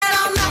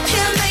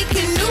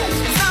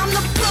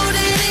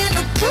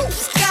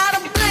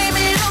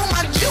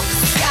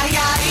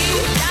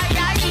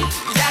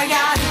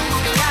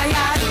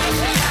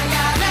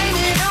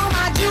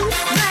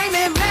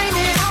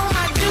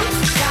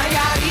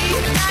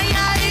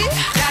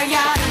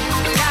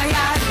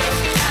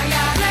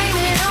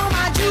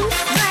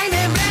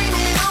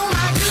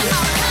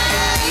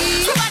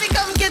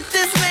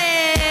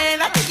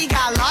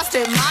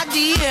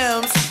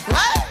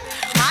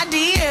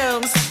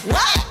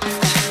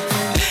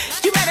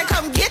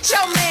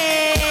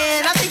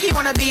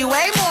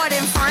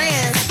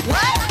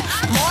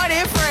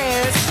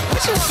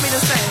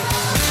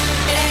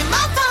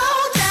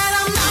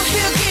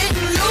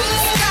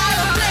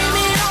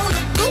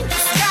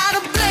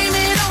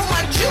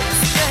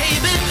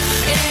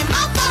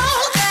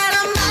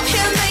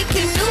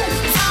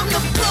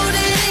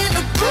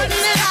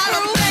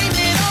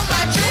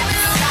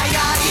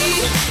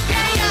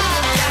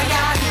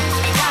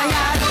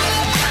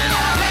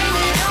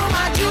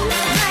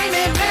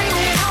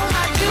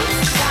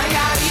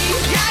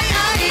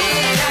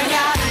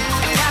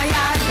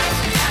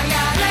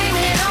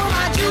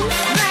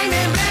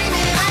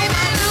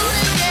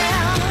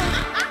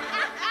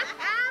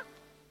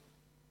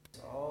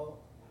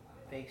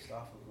based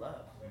off of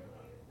love.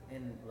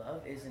 And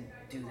love isn't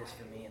do this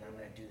for me and I'm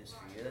going to do this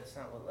for you. That's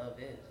not what love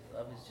is.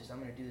 Love is just I'm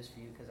going to do this for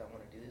you because I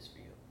want to do this for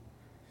you.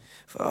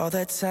 For all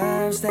the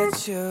times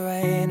that you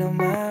rain on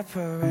my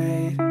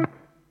parade,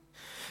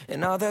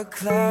 and all the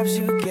clubs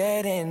you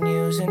get in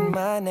using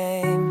my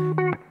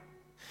name.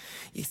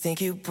 You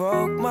think you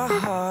broke my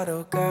heart,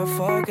 oh girl,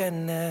 for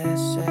goodness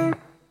sake.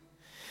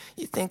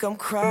 You think I'm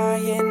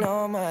crying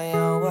on my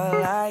own,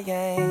 well I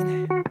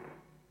ain't.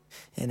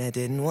 And I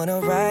didn't want to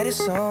write a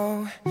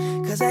song,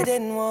 cause I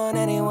didn't want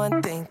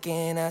anyone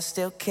thinking I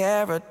still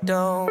care or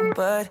don't.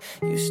 But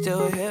you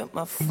still hit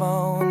my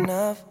phone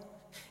up,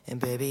 and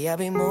baby, I'll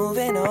be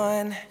moving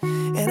on.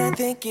 And I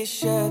think it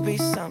should be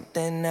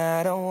something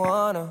I don't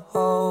wanna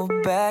hold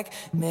back.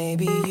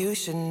 Maybe you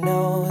should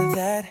know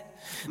that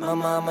my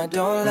mama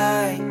don't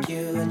like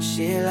you, and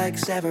she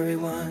likes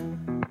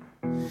everyone.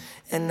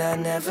 And I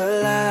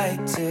never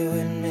like to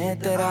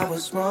admit that I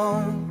was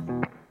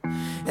wrong.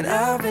 And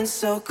I've been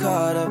so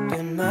caught up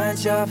in my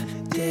job,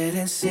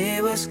 didn't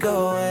see what's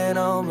going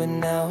on. But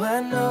now I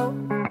know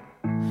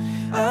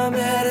I'm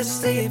better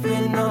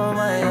sleeping on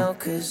my own.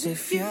 Cause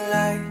if you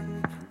like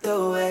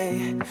the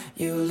way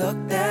you look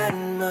that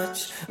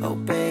much, oh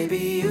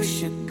baby, you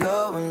should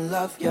go and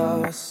love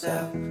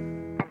yourself.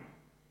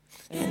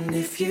 And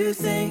if you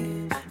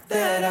think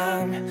that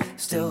I'm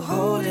still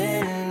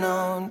holding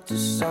on to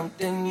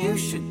something, you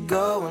should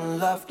go and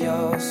love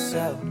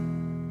yourself.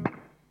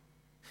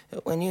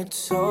 When you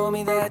told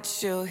me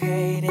that you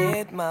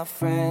hated my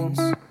friends,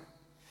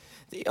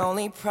 the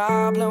only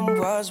problem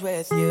was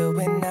with you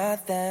and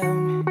not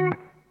them.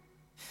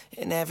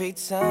 And every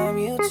time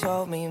you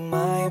told me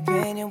my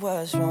opinion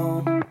was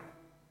wrong,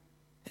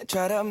 and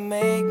tried to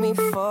make me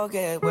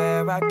forget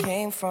where I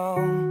came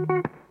from.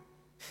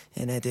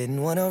 And I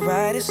didn't want to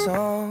write a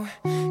song,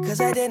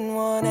 cause I didn't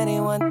want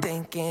anyone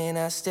thinking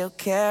I still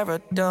care or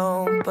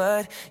don't.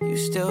 But you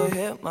still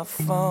hit my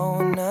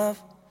phone up,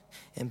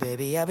 and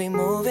baby, I'll be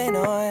moving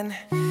on.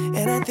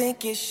 And I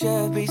think it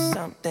should be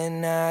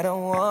something I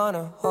don't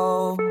wanna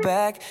hold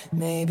back.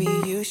 Maybe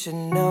you should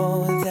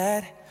know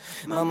that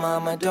my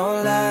mama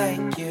don't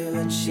like you,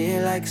 and she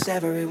likes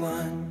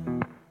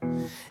everyone.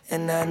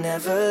 And I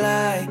never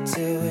like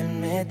to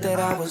admit that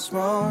I was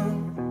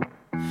wrong.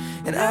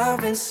 And I've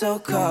been so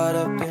caught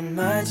up in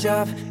my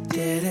job,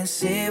 didn't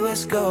see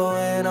what's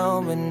going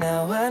on. But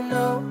now I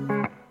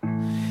know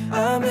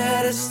I'm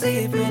better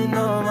sleeping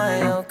on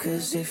my own.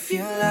 Cause if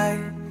you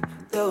like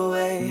the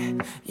way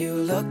you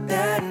look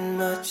that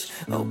much,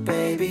 oh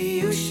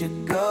baby, you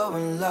should go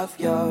and love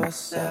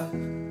yourself.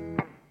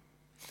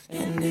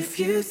 And if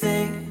you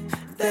think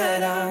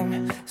that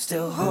I'm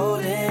still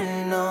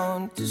holding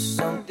on to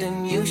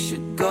something, you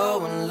should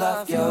go and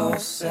love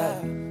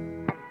yourself.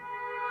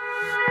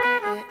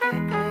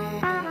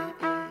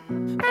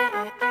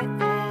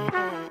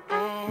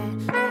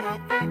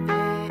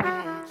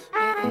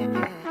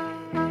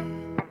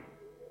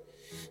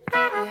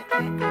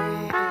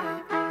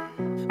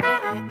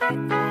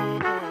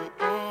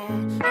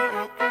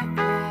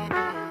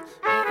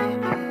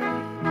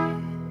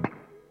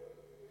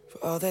 For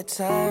all the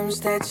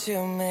times that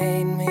you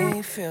made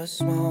me feel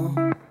small,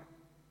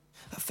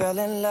 I fell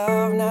in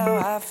love,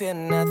 now I feel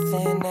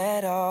nothing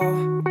at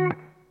all.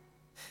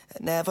 I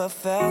never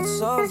felt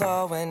so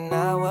low when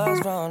I was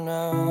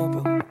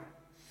vulnerable.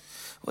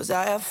 Was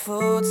I a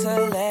fool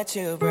to let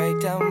you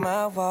break down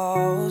my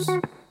walls?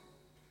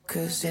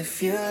 Cause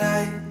if you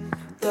like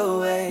the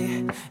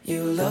way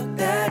you look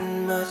that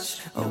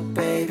much, oh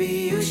baby,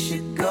 you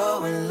should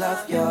go and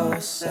love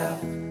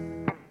yourself.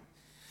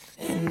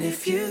 And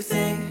if you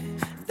think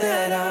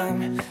that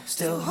I'm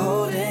still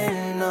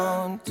holding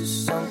on to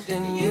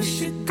something, you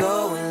should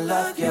go and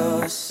love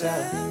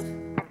yourself.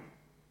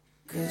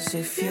 Cause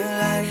if you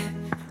like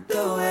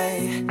the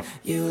way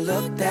you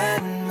look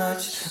that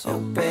much, oh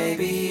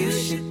baby, you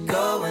should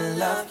go and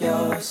love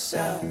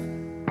yourself.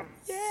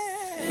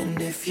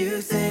 And if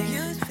you think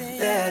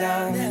that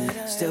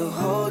I'm still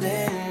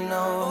holding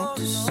on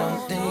to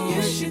something,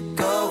 you should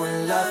go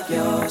and love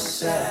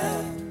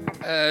yourself.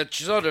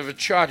 Sort of a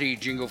charty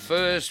jingle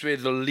first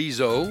with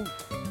Lizzo,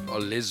 or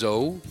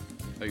Lizzo,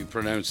 how you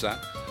pronounce that.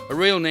 Her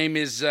real name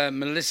is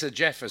Melissa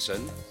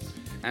Jefferson,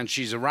 and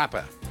she's a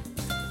rapper.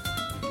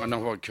 I'm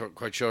not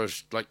quite sure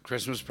it's like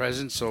Christmas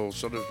presents or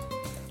sort of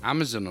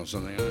Amazon or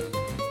something. I don't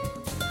know.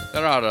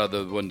 There are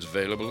other ones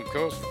available, of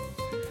course.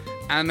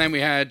 And then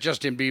we had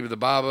Justin Bieber, The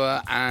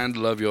Barber, and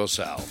Love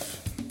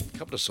Yourself. A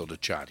couple of sort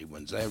of charty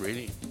ones there,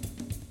 really.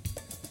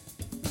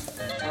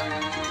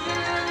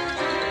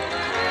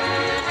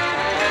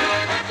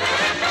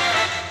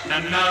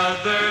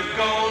 Another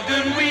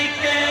golden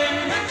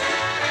weekend.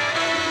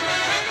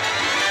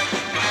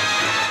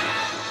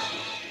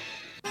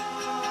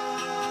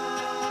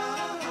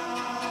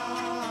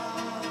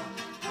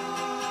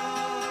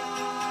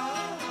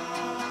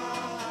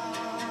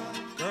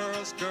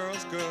 Girls,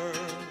 girls,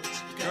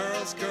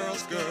 girls, girls,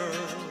 girls,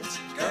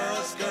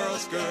 girls, girls,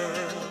 girls,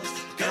 girls,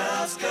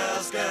 girls,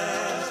 girls,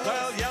 girls.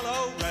 Well,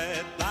 yellow,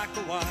 red, black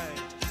or white,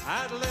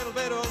 add a little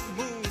bit of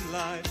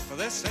moonlight for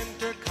this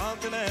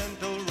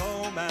intercontinental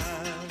romance.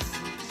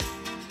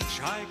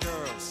 shy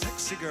girl,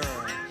 sexy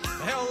girl.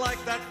 They all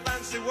like that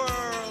fancy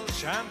world.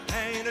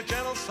 Champagne, a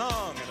gentle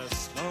song, and a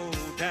slow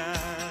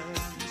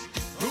dance.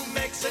 Who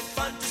makes it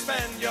fun to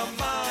spend your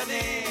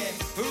money?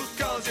 Who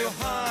calls you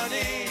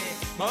honey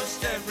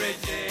most every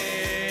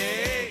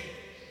day?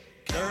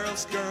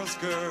 Girls, girls,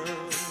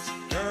 girls,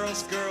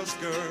 girls, girls,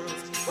 girls.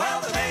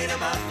 Well, they made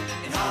them up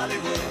in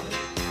Hollywood,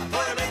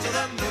 put them into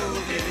the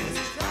movies.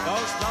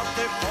 Those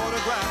lovely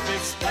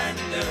photographic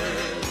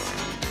splendors,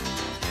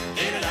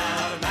 in and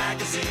out of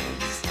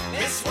magazines,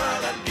 Miss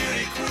World and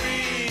beauty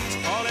queens,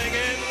 falling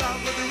in love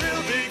with the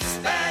real big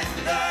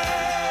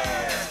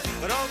spenders.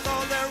 But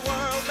although their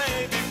world may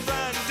be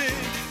frantic,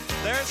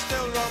 they're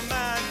still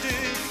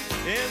romantic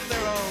in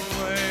their own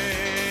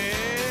way.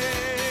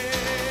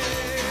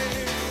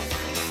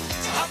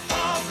 Top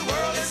of the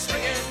world is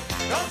swinging,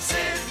 don't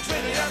sit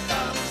twiddling your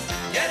thumbs.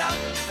 Get up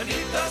and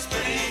meet those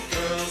pretty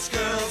girls,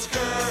 girls,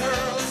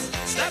 girls.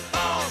 Step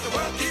on, the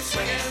world keeps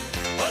swinging,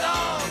 put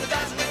on the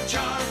dazzling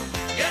charm.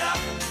 Get up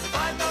and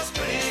find those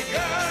pretty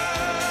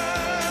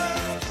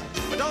girls.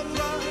 But don't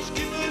rush,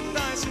 keep it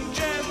nice and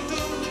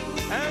gentle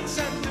and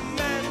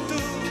sentimental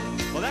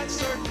for that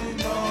certain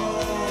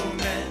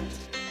moment.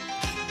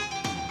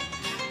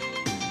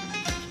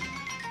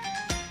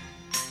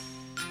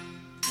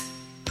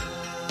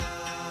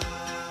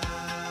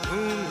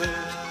 Moonlit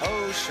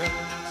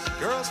oceans,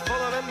 girls full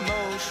of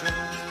emotion,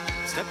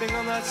 stepping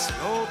on that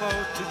slow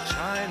boat to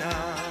China.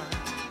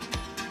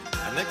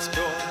 And next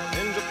door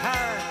in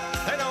Japan,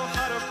 they know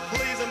how to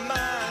please a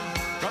man,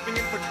 dropping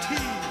in for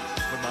tea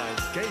with my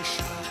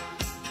geisha.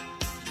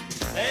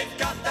 They've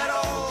got that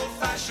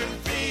old-fashioned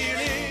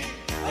feeling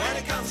when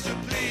it comes to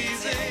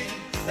pleasing.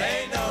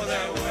 They know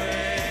their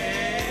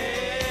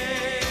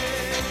way.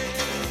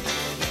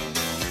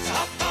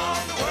 Top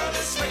on the world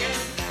is swinging.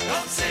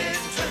 Don't sit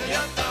twiddling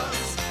your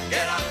thumbs.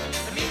 Get up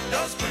and meet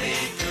those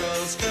pretty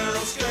girls,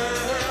 girls,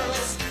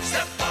 girls.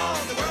 Step on,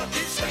 the world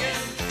keeps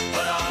swinging.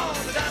 Put on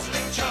the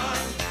dazzling charm.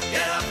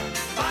 Get up,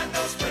 find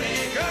those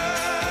pretty girls.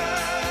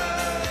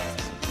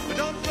 But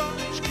don't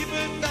rush, keep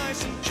it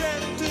nice and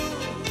gentle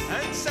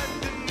and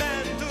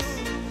sentimental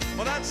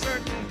for that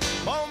certain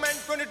moment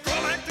when you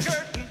draw back the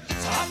curtain.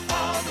 Top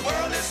on, the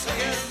world is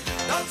swinging.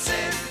 Don't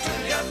sit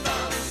twiddling your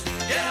thumbs.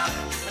 Get up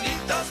and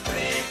meet those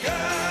pretty girls.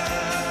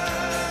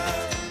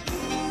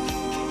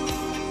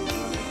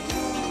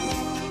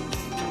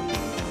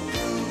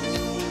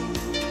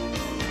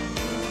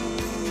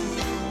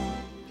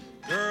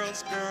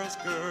 Girls, girls,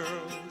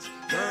 girls,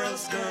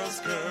 girls, girls,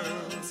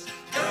 girls,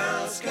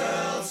 girls,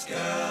 girls,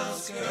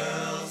 girls,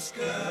 girls,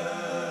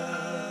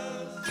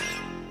 girls.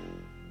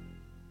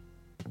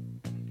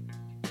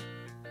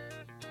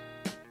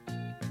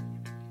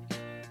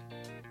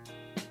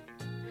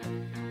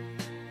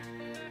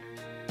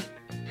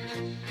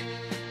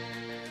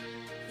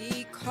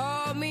 He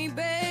called me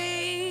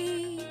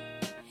baby,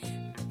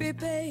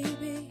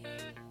 baby,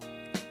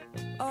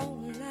 all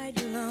night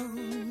long.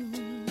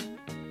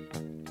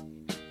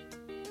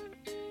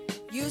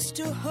 Used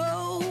to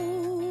hold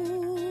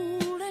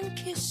and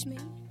kiss me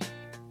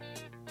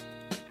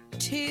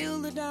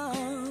till the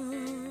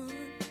dawn.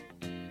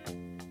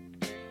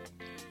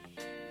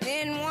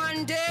 Then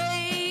one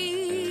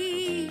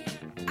day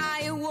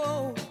I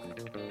awoke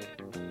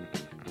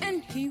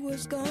and he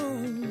was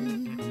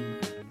gone.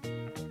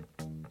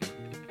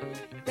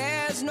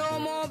 There's no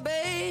more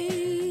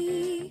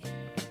baby,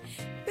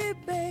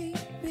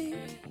 baby,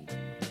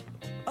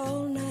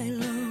 all night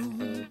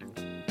long.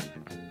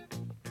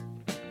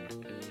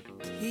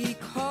 He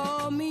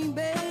called me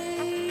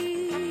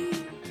baby,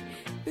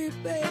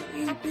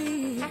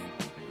 baby,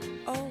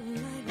 all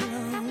night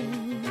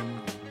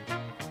long.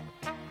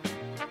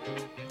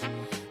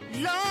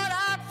 Lord,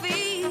 I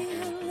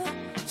feel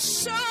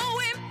so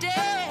empty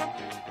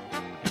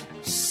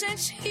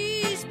since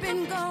he's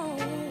been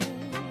gone.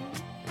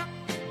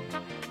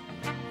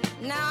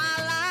 Now I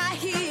lie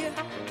here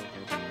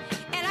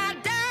and I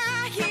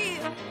die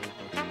here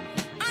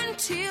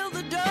until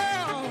the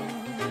dawn.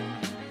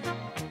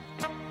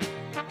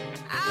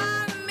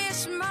 I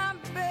miss my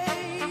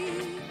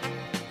baby,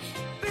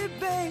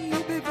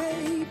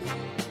 baby,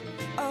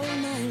 all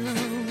night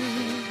long.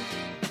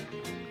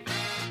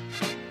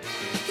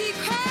 He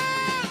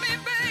called me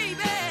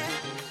baby,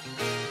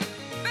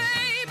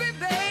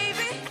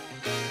 baby,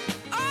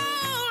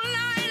 all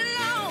night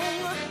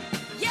long.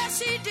 Yes,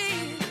 he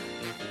did.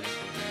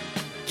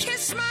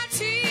 Kiss my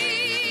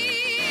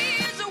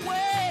tears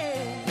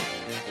away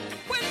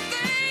when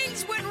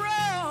things went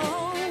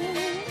wrong.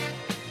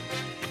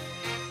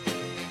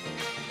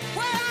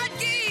 What I'd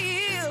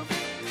give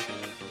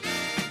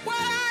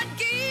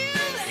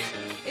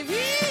if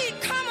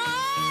he'd come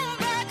on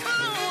back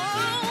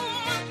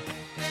home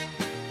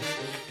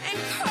and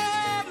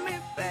call me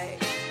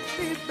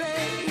baby,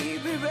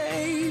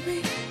 baby,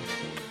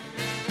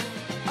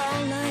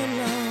 all night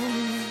long.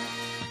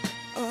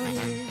 Oh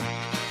yeah.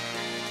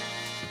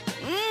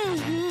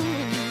 Mm-hmm.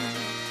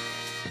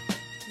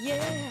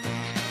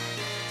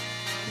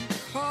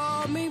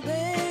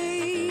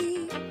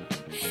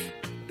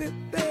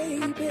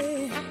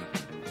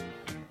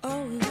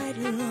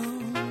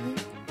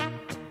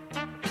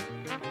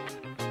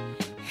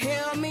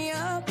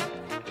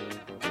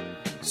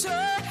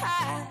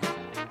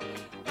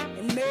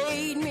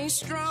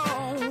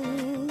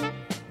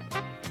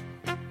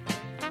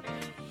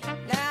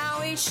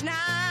 each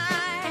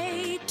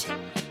night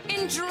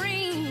in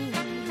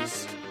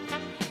dreams,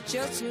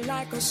 just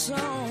like a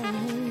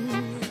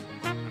song.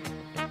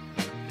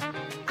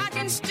 I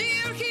can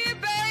still hear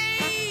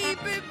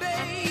baby,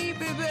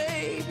 baby,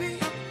 baby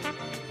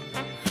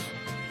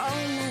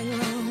all night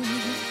long.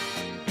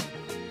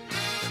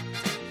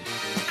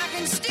 I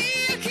can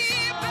still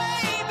hear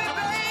baby,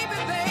 baby,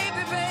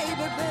 baby,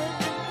 baby,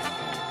 baby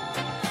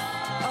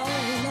all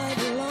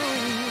night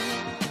long.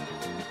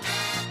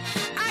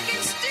 I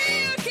can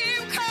still hear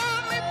him call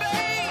me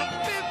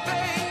baby,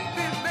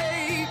 baby,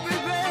 baby,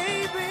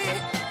 baby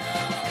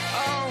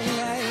all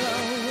night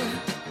long.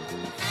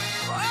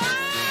 All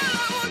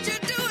I want you to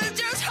do is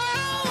just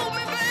hold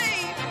me,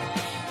 baby,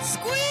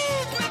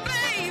 squeeze me,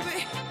 baby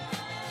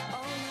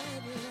all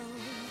night long.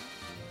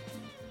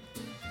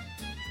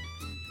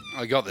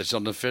 I got this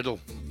on the fiddle.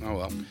 Oh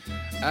well.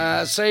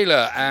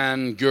 Sailor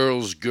and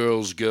Girls,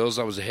 Girls, Girls.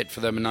 That was a hit for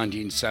them in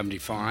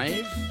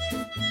 1975.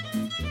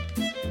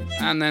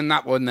 And then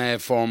that one there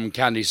from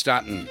Candy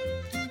Staton.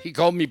 He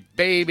called me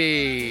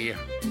baby.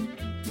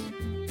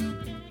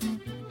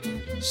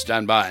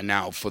 Stand by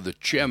now for the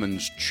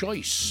Chairman's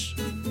Choice.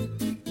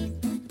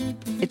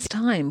 It's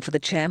time for the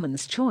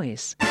Chairman's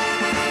Choice.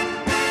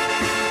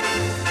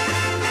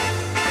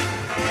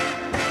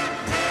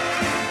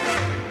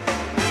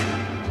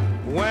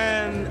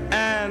 When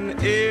an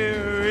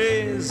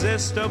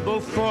irresistible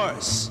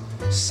force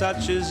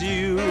such as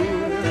you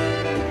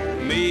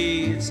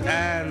meets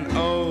an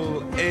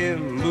old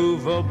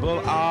immovable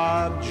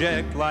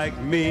object like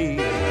me,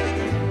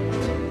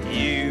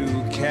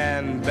 you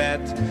can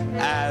bet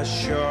as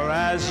sure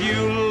as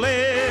you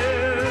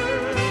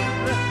live,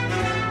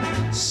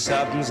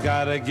 something's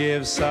gotta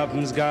give,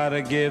 something's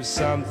gotta give,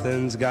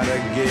 something's gotta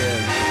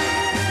give.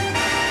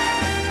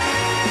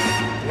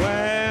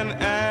 When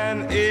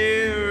an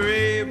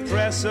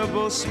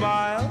irrepressible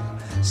smile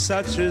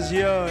such as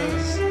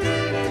yours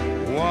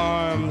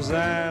warms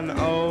an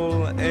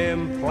old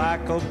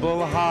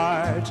implacable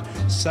heart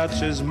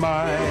such as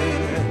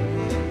mine,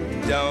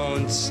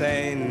 don't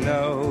say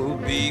no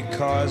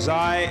because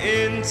I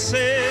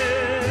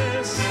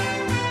insist.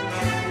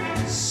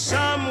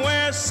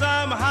 Somewhere,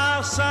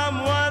 somehow,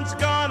 someone's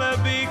gonna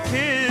be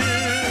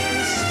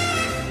kissed.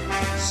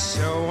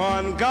 So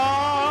on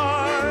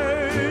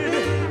guard,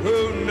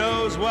 who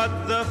knows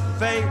what the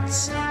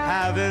fates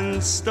have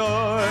in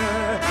store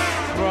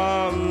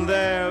from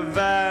their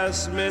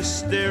vast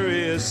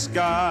mysterious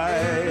sky.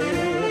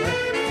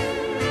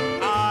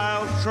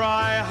 I'll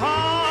try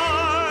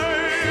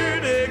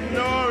hard,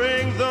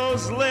 ignoring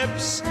those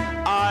lips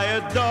I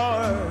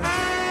adore,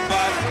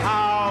 but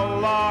how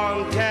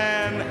long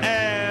can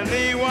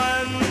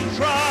anyone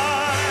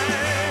try?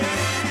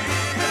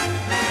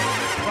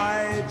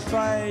 Fight,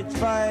 fight,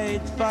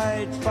 fight,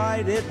 fight,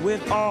 fight it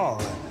with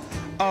all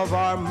of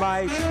our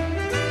might.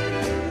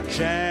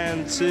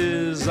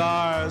 Chances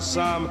are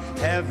some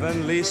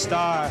heavenly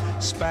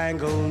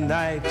star-spangled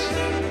night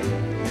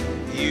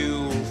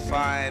you'll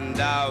find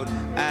out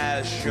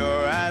as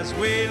sure as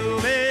we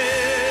live.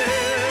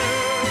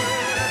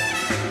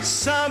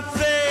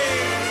 Something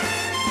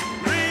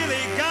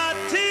really got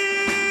to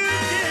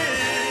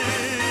give.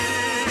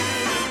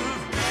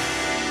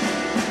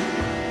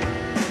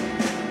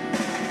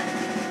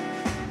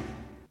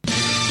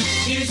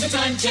 Here's the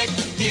time check,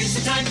 here's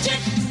the time check,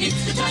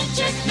 it's the time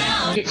check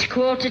now. It's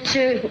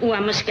 2:45. Oh, I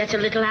must get a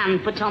little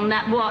hand put on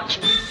that watch.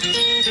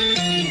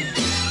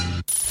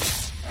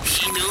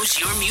 He knows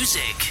your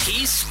music,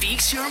 he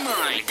speaks your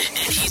mind, and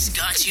he's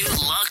got you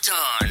locked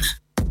on.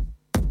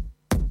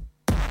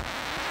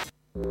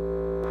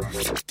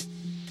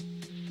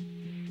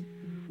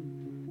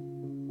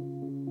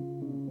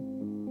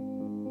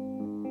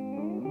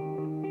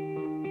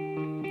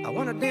 I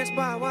wanna dance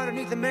by water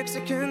beneath the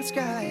Mexican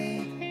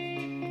sky,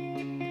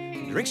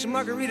 drink some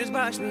margaritas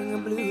by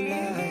swinging blue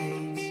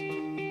lights,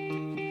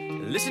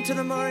 listen to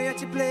the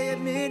mariachi play at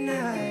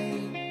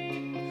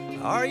midnight.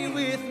 Are you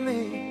with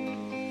me?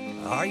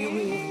 Are you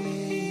with me?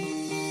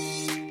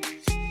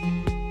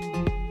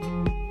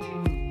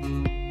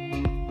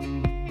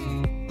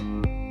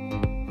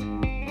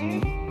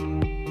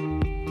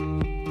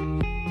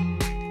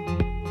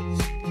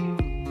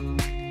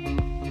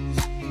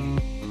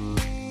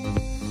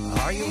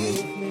 Are you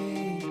with me?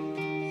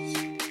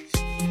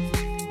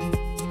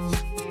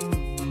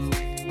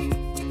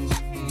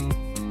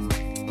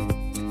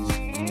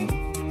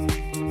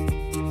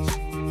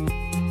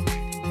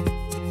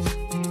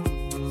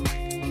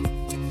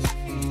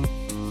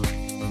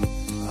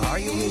 Are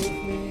you with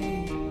me?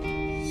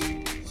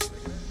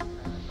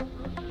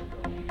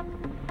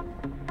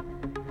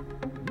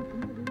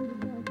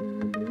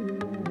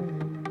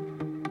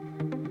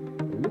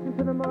 Listen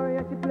to the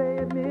mariachi play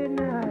at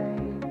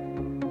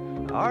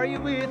midnight. Are you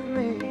with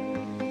me?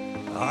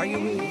 Are you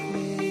with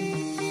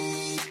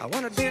me? I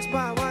wanna dance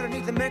by water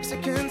beneath the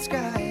Mexican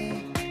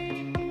sky,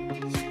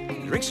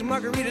 drink some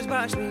margaritas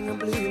by swinging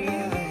blue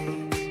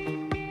lights,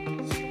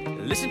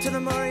 listen to the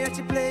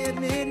mariachi play at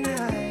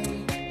midnight.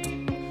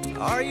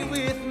 Are you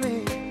with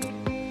me?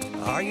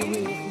 Are you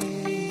with me?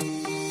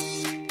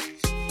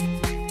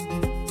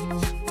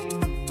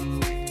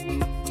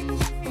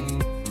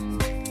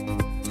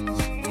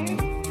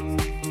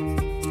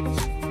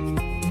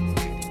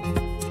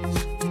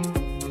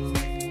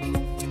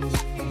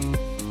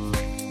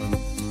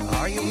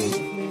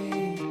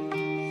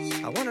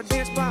 wanna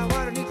dance by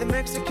water beneath the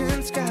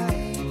Mexican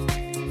sky.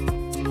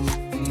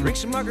 Drink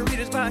some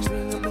margaritas by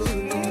swing of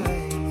blue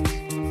lights.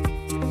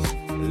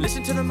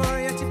 Listen to the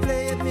mariachi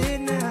play at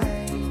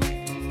midnight.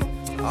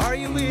 Are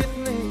you with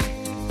me?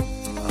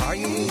 Are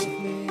you with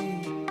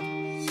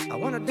me? I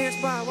wanna dance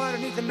by water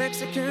beneath the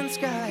Mexican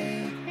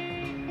sky.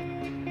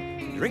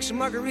 Drink some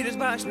margaritas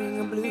by swing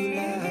of blue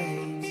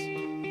lights.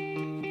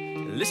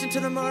 Listen to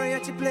the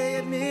mariachi play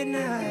at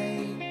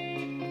midnight.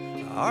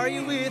 Are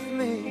you with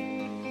me?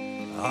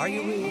 Are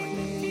you with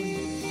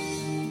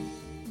me?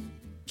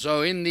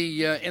 So in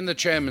the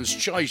chairman's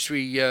choice,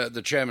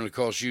 the chairman, of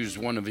course, used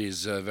one of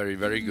his very,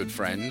 very good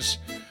friends,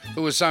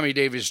 who was Sammy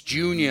Davis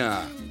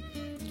Jr.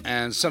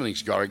 And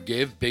Something's Gotta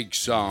Give, big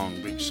song.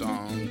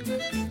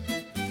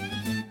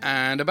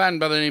 And a band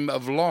by the name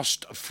of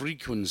Lost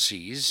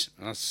Frequencies.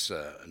 That's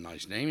a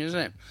nice name, isn't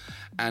it?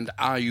 And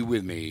Are You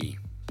With Me?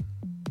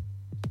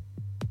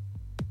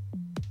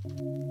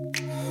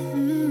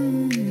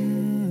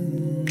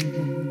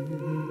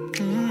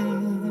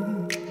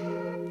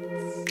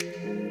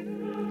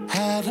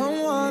 I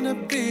don't wanna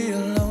be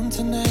alone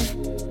tonight.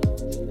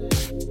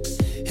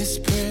 It's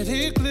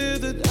pretty clear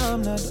that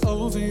I'm not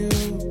over you.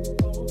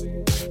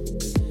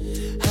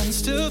 I'm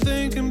still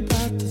thinking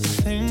about the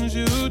things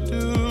you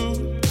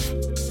do.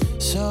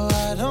 So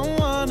I don't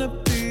wanna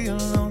be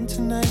alone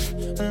tonight,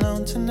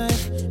 alone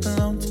tonight,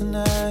 alone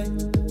tonight.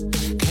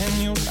 Can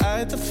you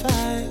light the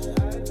fire?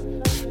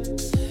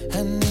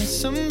 I need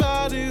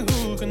somebody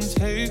who can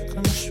take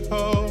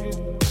control.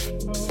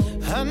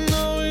 I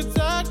know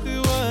exactly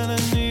what I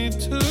need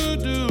to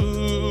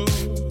do.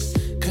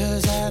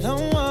 'Cause I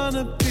don't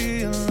wanna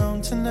be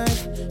alone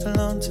tonight,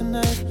 alone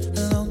tonight,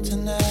 alone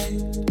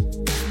tonight.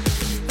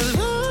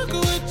 Look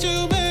what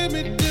you made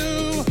me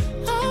do.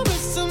 I'm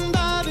with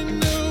somebody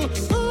new.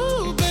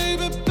 Ooh,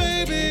 baby,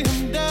 baby,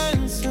 I'm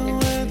dancing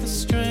with a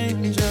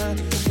stranger.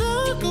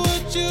 Look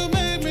what you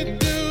made me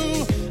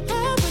do.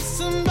 I'm with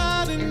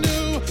somebody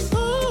new.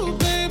 Ooh,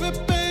 baby,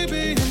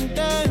 baby, I'm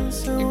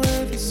dancing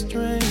with a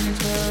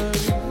stranger.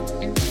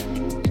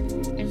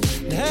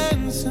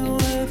 Dancing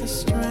with a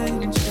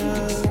stranger.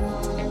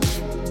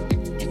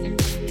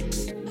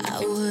 I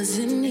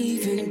wasn't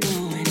even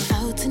going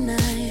out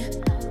tonight,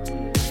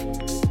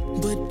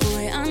 but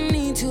boy, I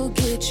need to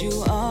get you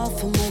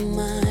off of my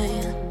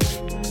mind.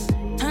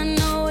 I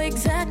know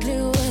exactly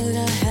what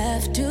I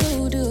have to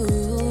do.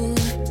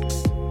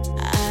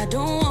 I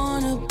don't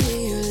wanna be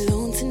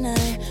alone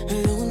tonight,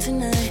 alone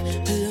tonight,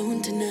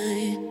 alone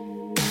tonight.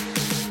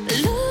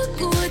 Look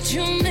what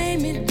you made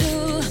me do.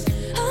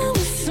 I'm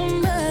with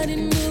somebody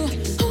new.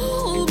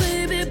 Oh,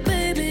 baby,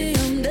 baby,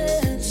 I'm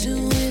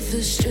dancing with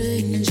a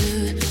stranger.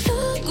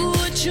 Look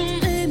what you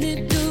made me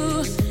do.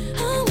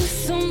 I'm with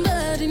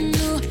somebody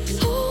new.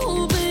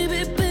 Oh,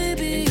 baby,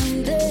 baby,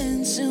 I'm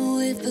dancing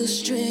with a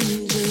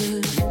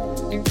stranger.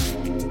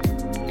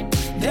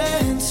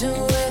 Dancing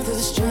with a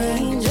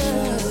stranger.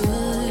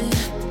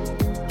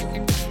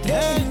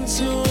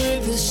 Dancing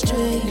with a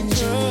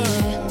stranger.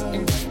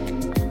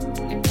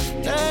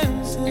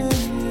 Dancing,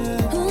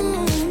 yeah.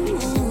 Ooh,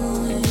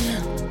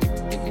 yeah.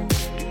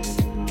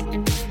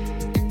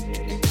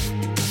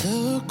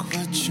 Look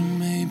what you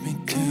made me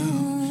do.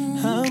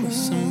 I'm with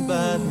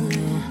somebody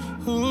new.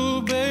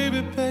 Ooh,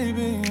 baby,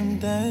 baby, I'm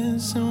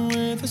dancing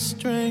with a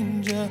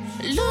stranger.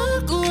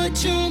 Look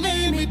what you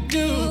made me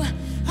do.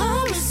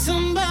 I'm with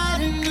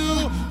somebody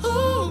new.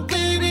 Ooh,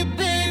 baby,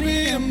 baby,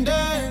 I'm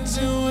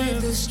dancing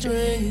with a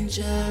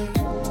stranger.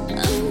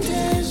 I'm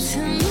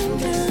dancing, I'm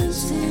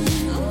dancing.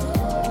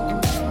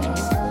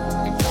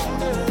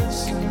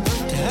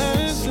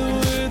 Dancing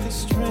with a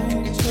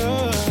stranger.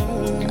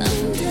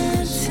 I'm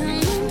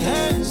dancing, I'm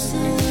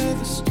Dancing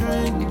with a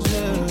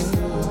stranger.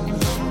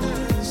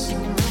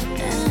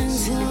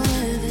 dancing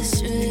with a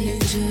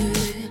stranger.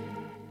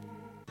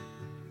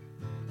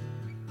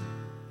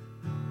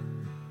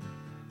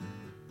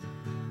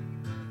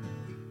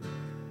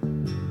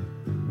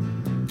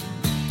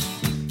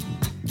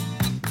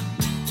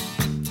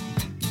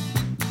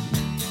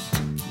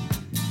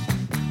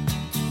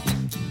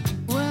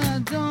 Well, I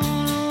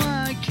don't know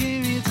why I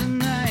came here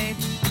tonight.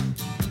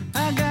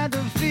 I got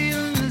the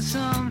feeling that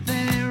something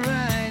ain't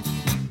right.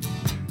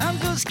 I'm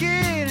so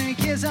scared in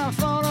case I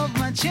fall off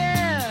my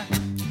chair.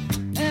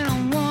 And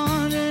I'm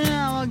wondering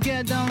how I'll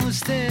get down the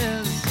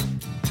stairs.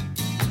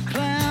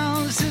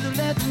 Clowns to the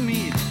left of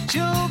me,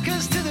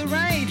 jokers to the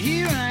right.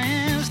 Here I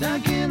am,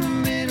 stuck in the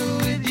middle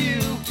with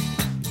you.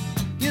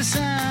 Yes,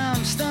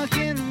 I'm stuck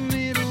in the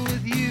middle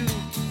with you.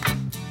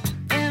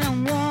 And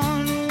I'm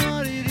wondering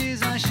what it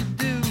is I should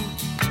do.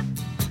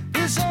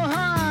 It's so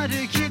hard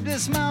to keep the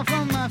smile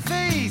from my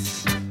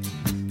face.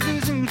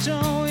 Losing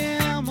control,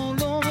 yeah, I'm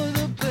all over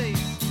the place.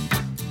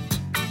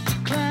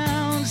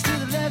 Clowns to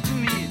the left of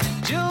me,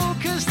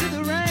 jokers to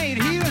the right.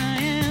 Here I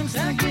am,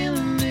 stuck in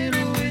the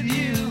middle with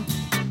you.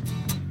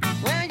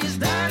 When you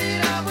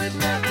started out with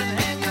nothing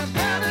and you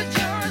found that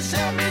you're a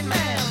self-made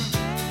man.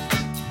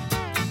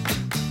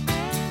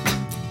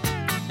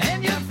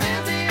 And your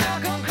fancy all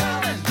come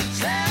crawling,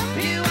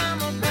 slap you on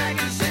the back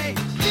and say,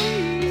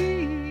 please.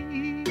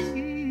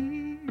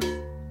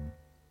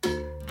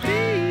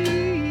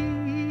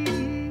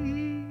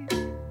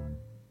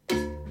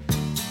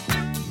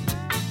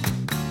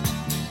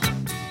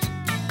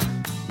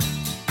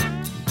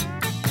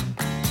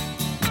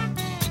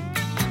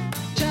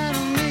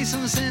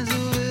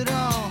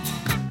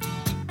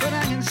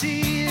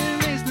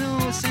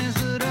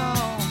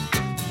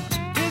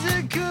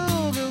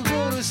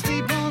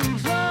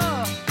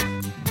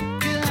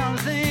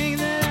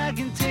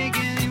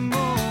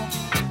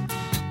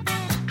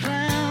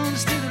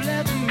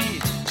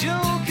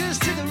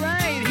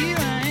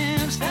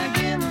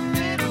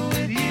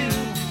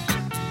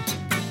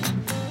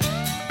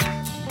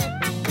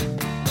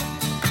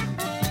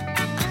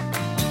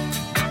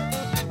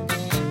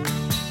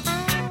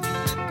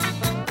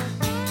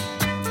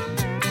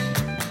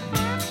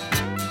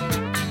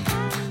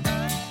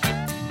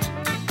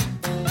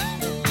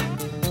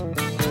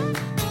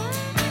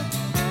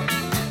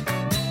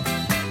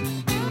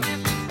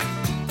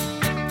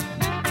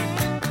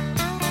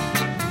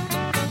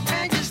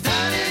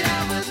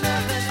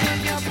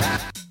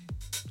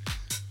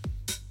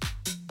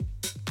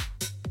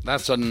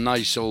 That's a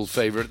nice old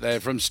favourite there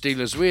from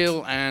Steelers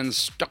Wheel and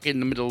Stuck in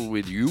the Middle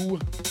with You.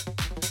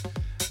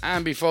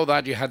 And before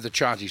that, you had the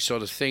charty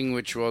sort of thing,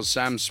 which was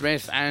Sam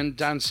Smith and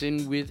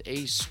Dancing with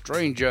a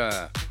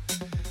Stranger.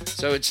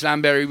 So it's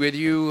Slamberry with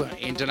you,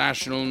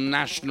 international,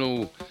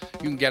 national.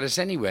 You can get us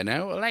anywhere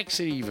now.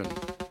 Alexa even.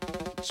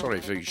 Sorry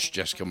if you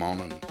just come on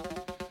and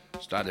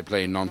started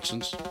playing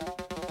nonsense.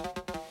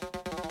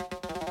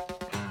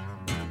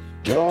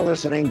 You're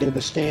listening to the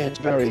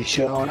Stansberry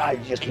Show, and I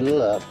just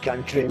love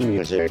country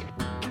music.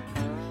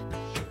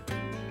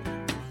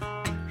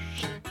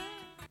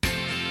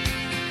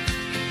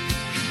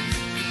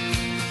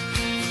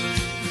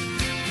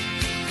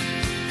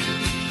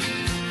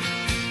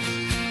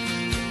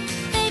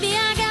 Baby,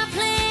 I got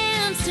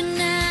plans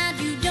tonight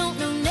you don't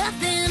know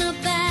nothing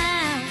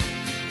about.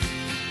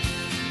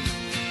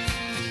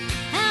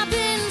 I've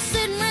been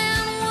sitting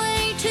around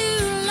way too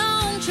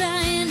long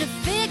trying to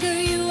figure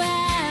you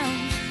out.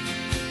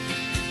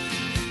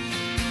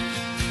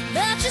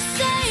 But you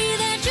say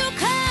that you'll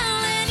call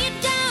and you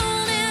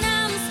don't, and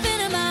I'm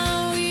spinning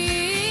my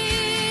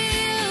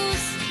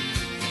wheels.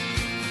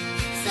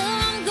 So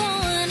I'm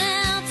going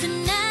out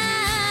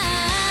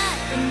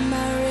tonight in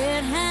my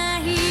red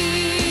high heels.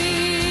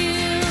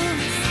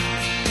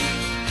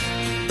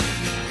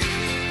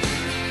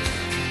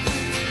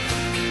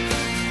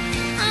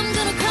 I'm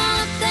gonna call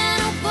up that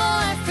old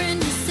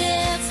boyfriend you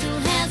said still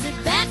has it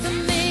back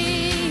from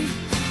me.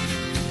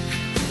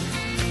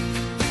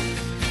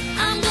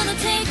 I'm gonna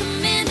take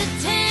him into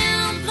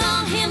town,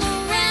 flaunt him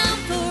around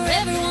for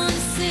everyone to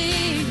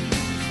see.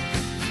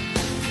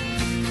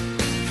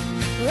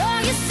 Oh,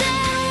 you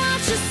said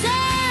watch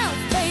yourself,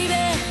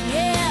 baby,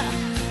 yeah,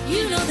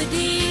 you know the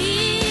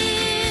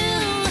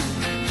deal.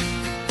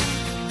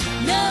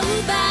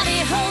 Nobody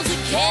holds a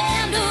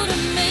candle to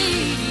me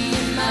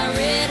in my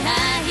red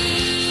high heels.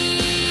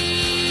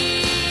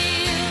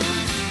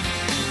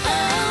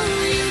 Oh,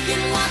 you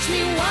can watch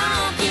me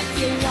walk if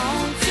you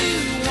want to,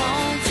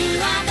 want to.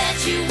 I bet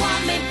you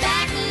want me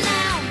back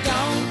now,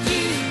 don't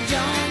you,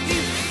 don't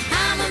you?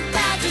 I'm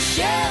about to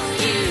show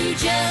you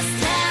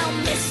just how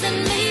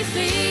missing me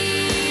feels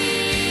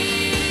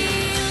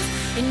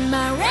in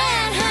my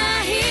red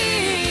high heels.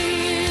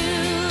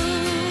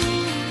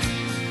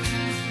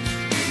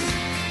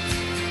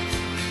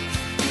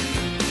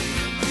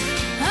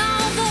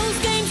 All those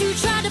games you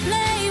tried to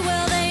play,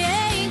 well, they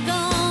ain't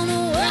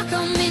gonna work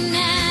on me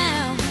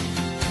now.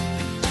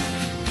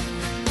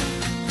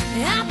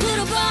 I put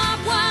a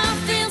barbed wire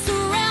fence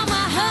around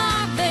my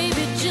heart,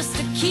 baby, just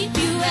to keep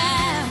you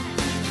out.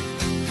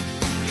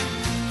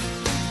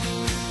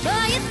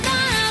 But you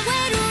thought I'd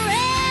wait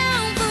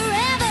around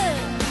forever,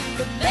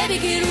 but baby,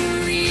 get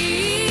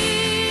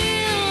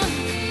real.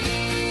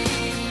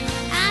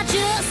 I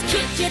just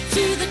kicked you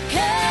to the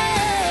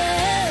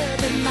curb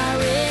in my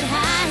red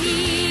high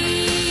heels.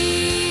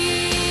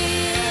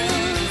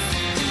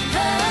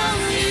 Oh,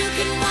 you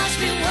can watch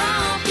me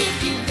walk if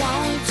you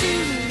want to,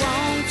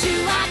 want to.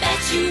 I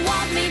bet you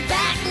want me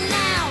back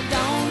now,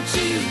 don't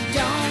you,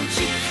 don't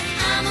you?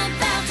 I'm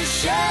about to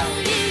show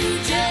you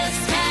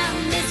just how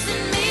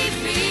missing me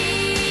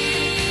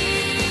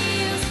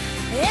feels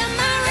in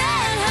my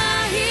red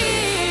high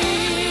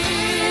heels.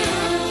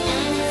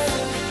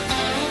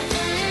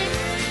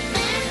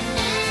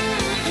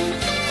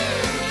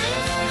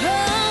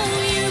 Oh,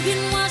 you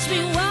can watch me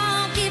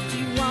walk if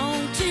you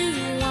want to,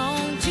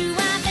 want to.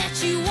 I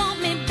bet you want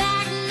me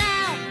back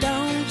now,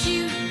 don't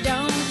you,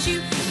 don't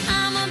you?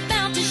 I'm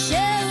about to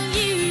show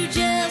you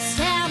just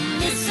how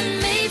missing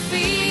me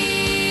feels.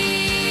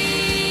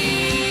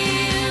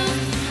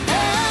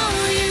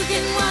 Oh, you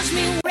can watch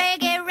me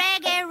reggae,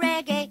 reggae,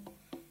 reggae.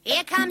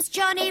 Here comes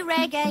Johnny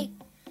Reggae.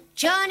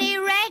 Johnny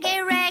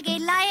Reggae, reggae,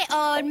 lay it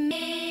on me.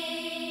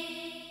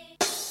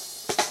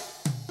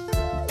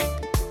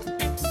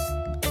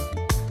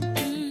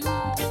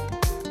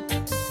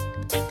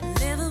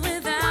 Living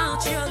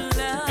without your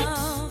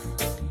love,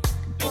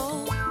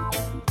 oh.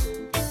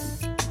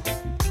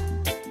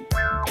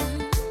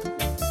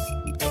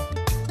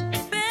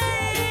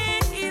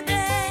 Baby,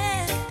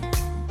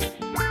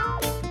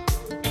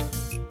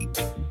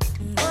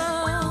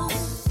 oh,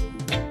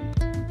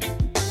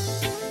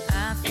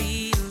 I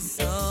feel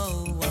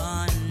so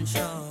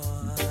unsure.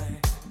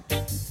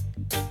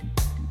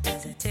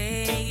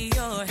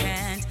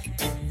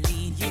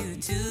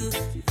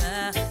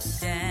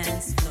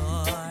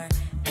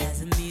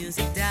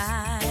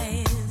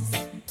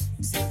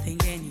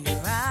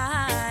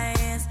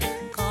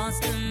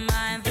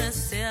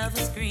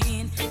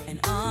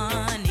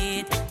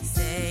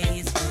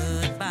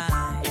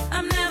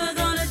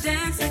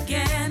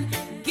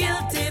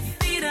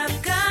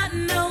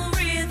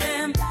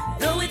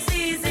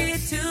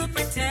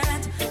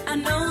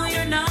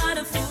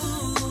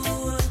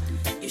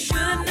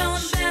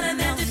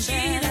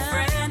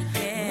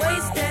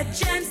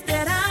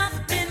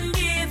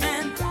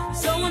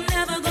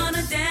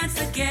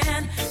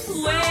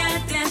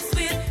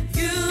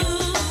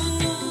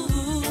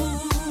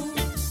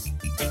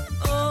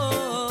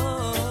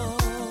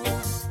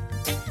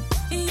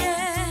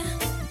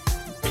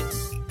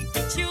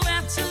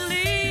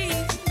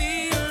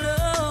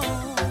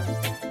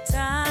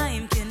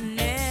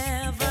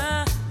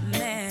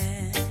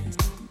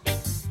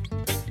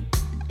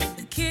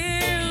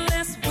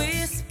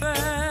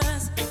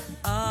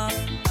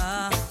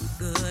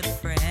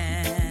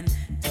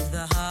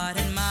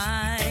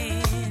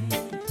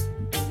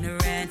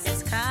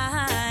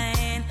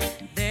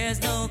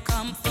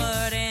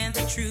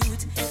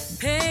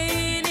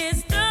 Pain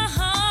is the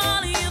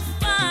hall you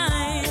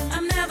find.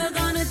 I'm never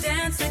gonna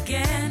dance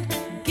again.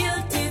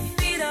 Guilty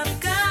feet have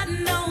got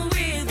no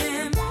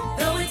rhythm.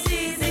 Though it's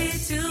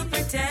easy to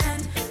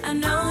pretend, I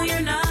know you're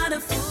not a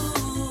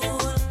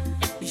fool.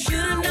 You should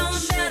have known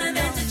better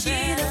than to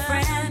cheat a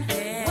friend.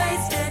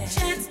 Wasted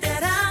chance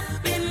that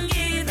I've been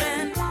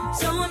given.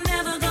 So I'm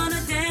never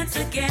gonna dance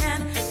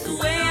again the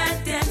way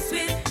I dance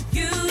with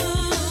you.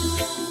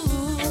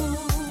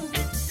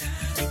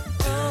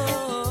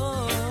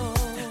 Oh,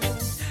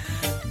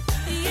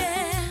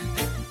 yeah.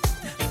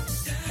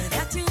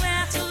 That you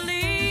had to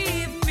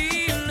leave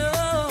me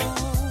alone.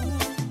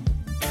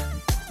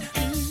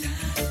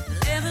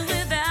 Living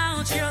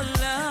without your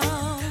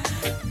love.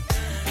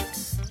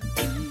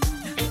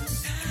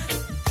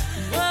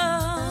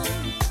 Whoa.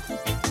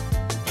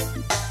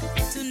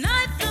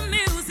 Tonight the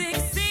music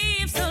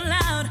seems so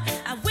loud.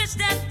 I wish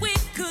that we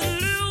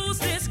could lose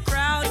this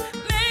crowd.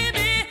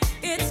 Maybe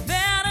it's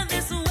better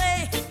this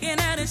way.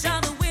 Getting at each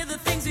other with the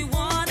things we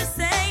want to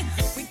say.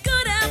 We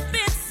could have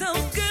been so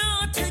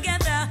good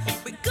together.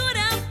 We could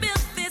have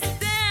built this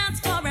dance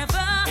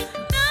forever.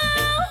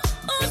 Now,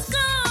 who's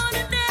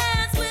gonna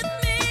dance with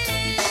me?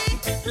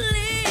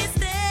 Please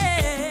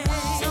stay.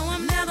 So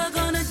I'm never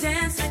gonna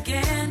dance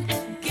again.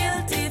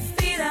 Guilty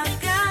feet,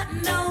 I've got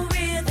no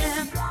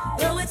rhythm.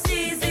 Though it's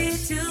easy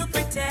to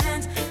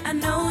pretend, I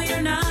know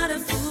you're not a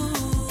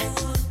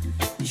fool.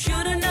 You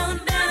should have known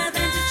better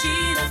than to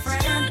cheat a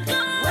friend.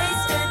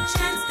 Wasted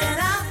chance that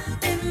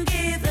I've been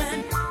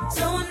given.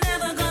 So I'm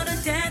never gonna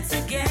dance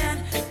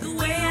again the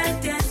way I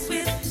dance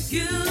with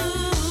you.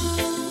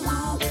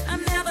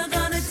 I'm never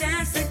gonna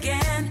dance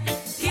again.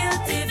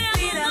 Guilty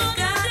feet, I've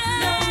got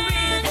no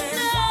rhythm.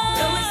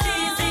 Though it's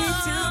easy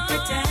to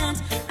pretend,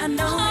 I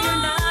know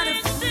you're not a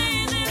fool.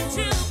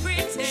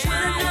 Should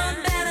have known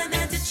better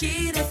than to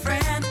cheat a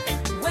friend.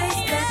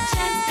 Wasted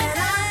chance that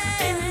I've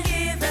been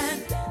given.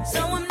 So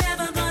I'm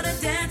never gonna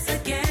dance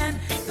again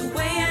the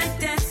way I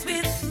dance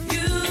with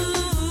you.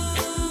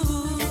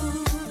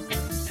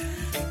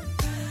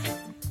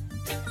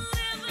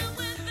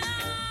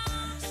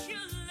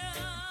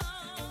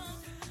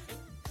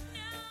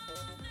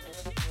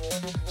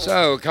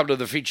 So, a couple of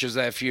the features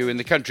there for you in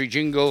the country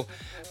jingle.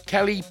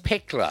 Kelly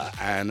Pickler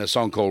and a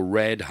song called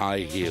Red High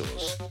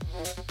Heels.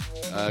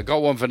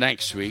 Got one for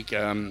next week,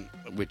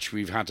 which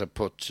we've had to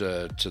put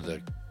to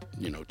the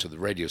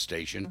radio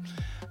station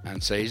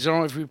and say, is it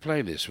all right if we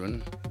play this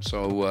one?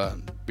 So,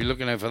 be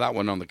looking out for that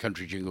one on the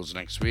country jingles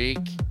next week.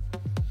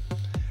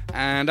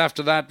 And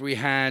after that, we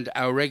had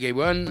our reggae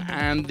one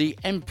and the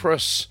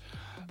Empress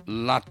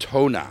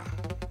Latona,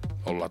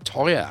 or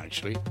Latoya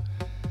actually,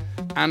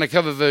 and a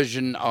cover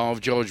version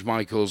of George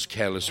Michael's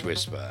Careless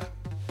Whisper.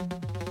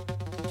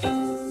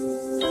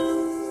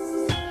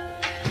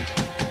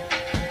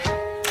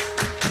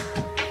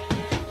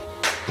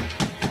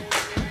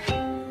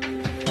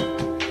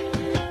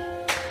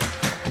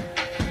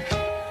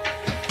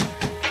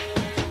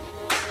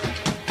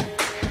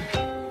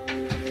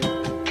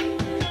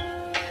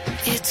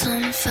 It's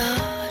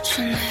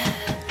unfortunate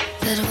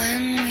that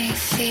when we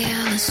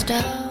feel a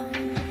storm,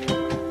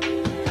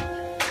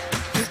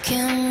 we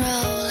can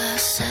roll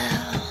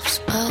ourselves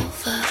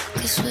over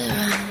 'cause we're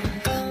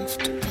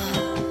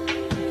uncomfortable.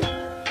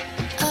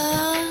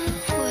 Oh,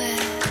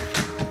 where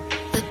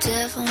the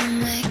devil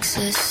makes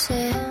us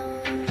sin,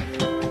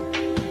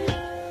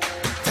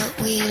 but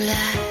we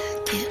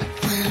like it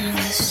when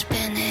we're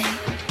spinning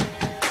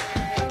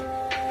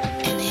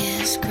in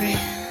his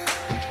grin.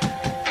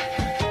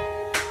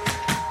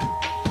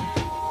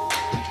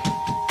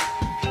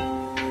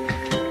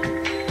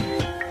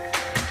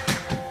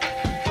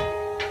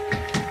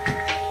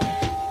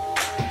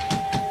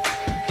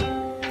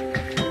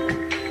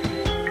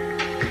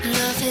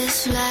 Love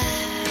is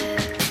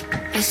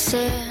like a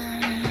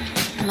sin,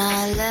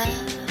 my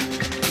love,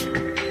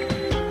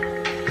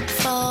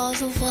 for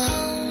the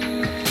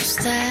ones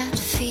that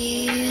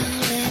feel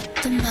it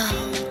the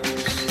most.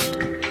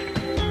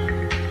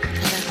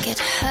 Look at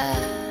her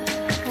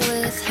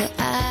with her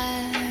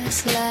eyes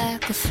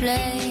like a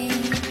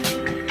flame.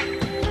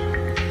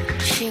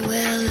 She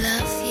will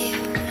love you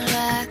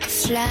like a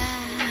fly,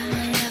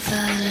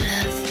 never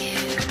love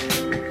you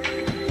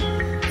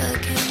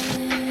again.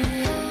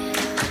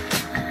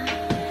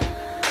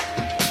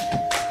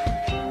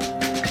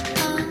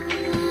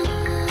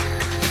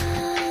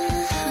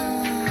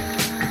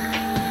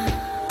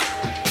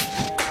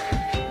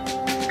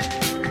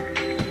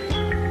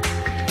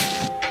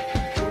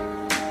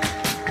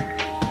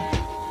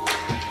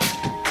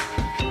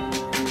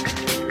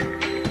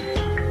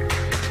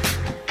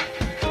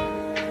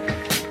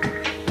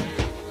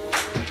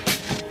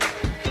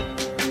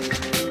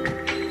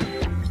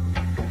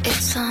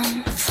 It's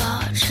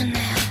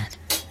unfortunate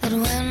that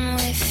when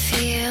we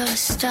feel a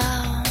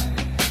storm,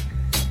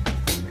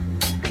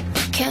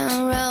 we can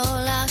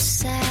roll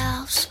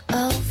ourselves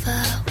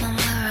over when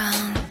we're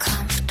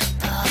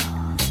uncomfortable.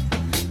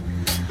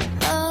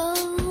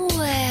 Oh,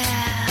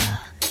 well,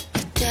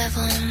 the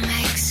devil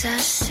makes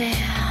us sin,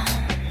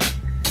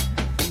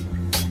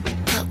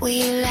 but we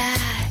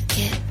like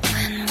it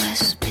when we're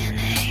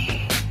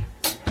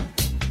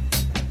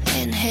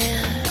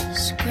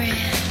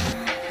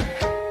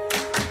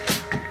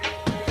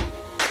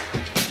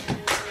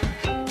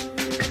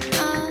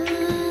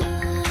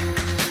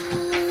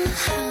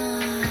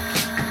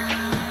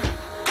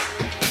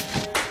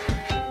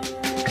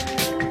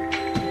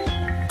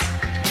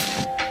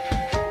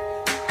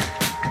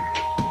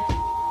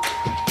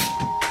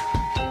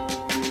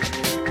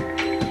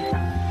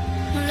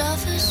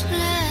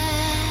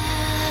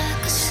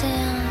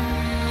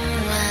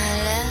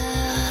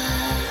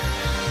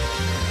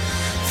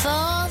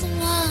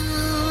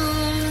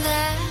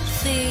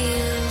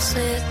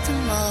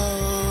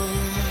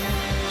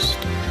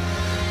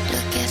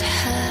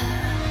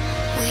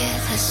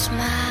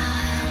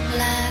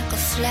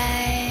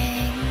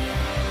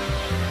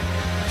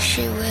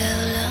She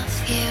will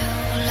love you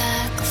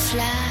like a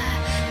fly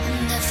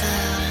and never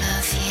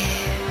love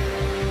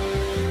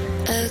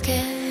you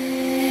again.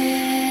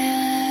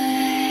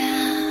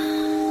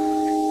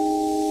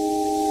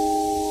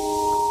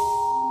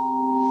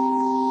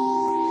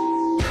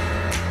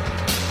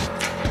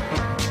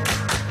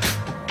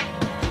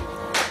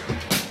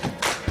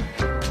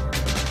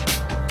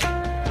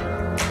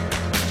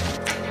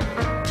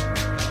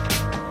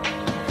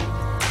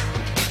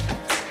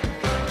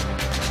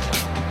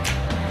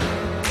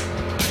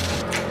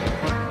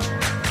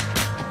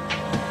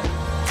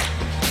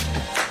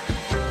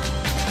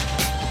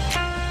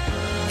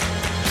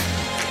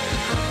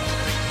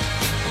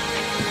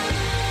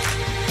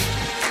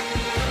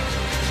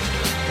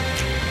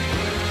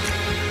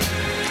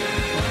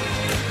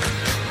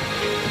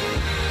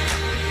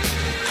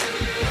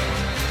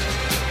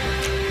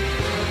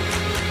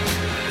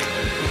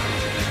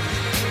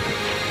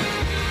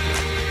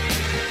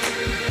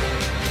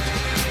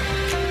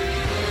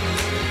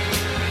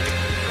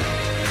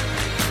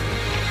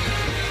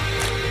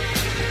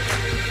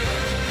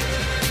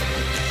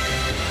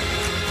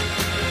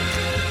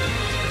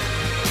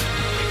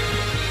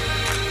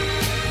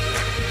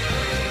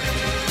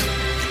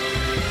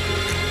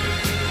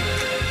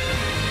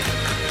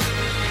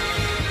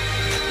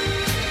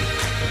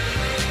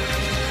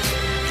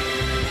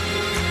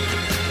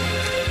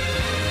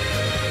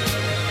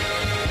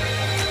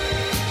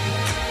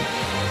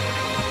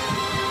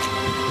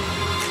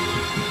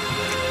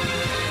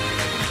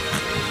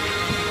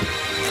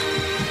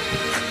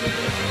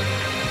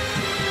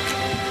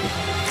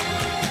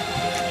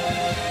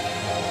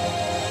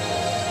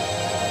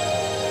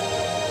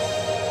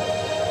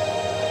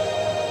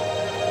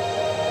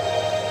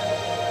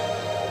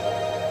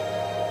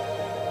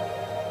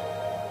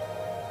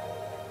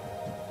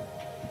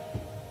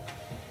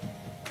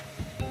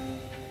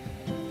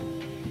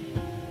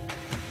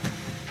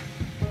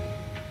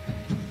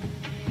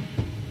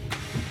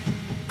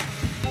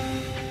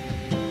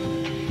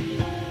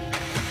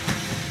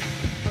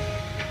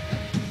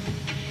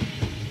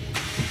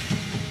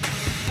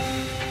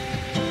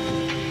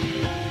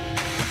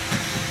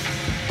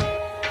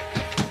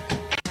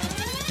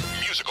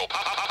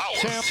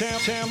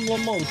 Tamla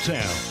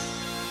Motown.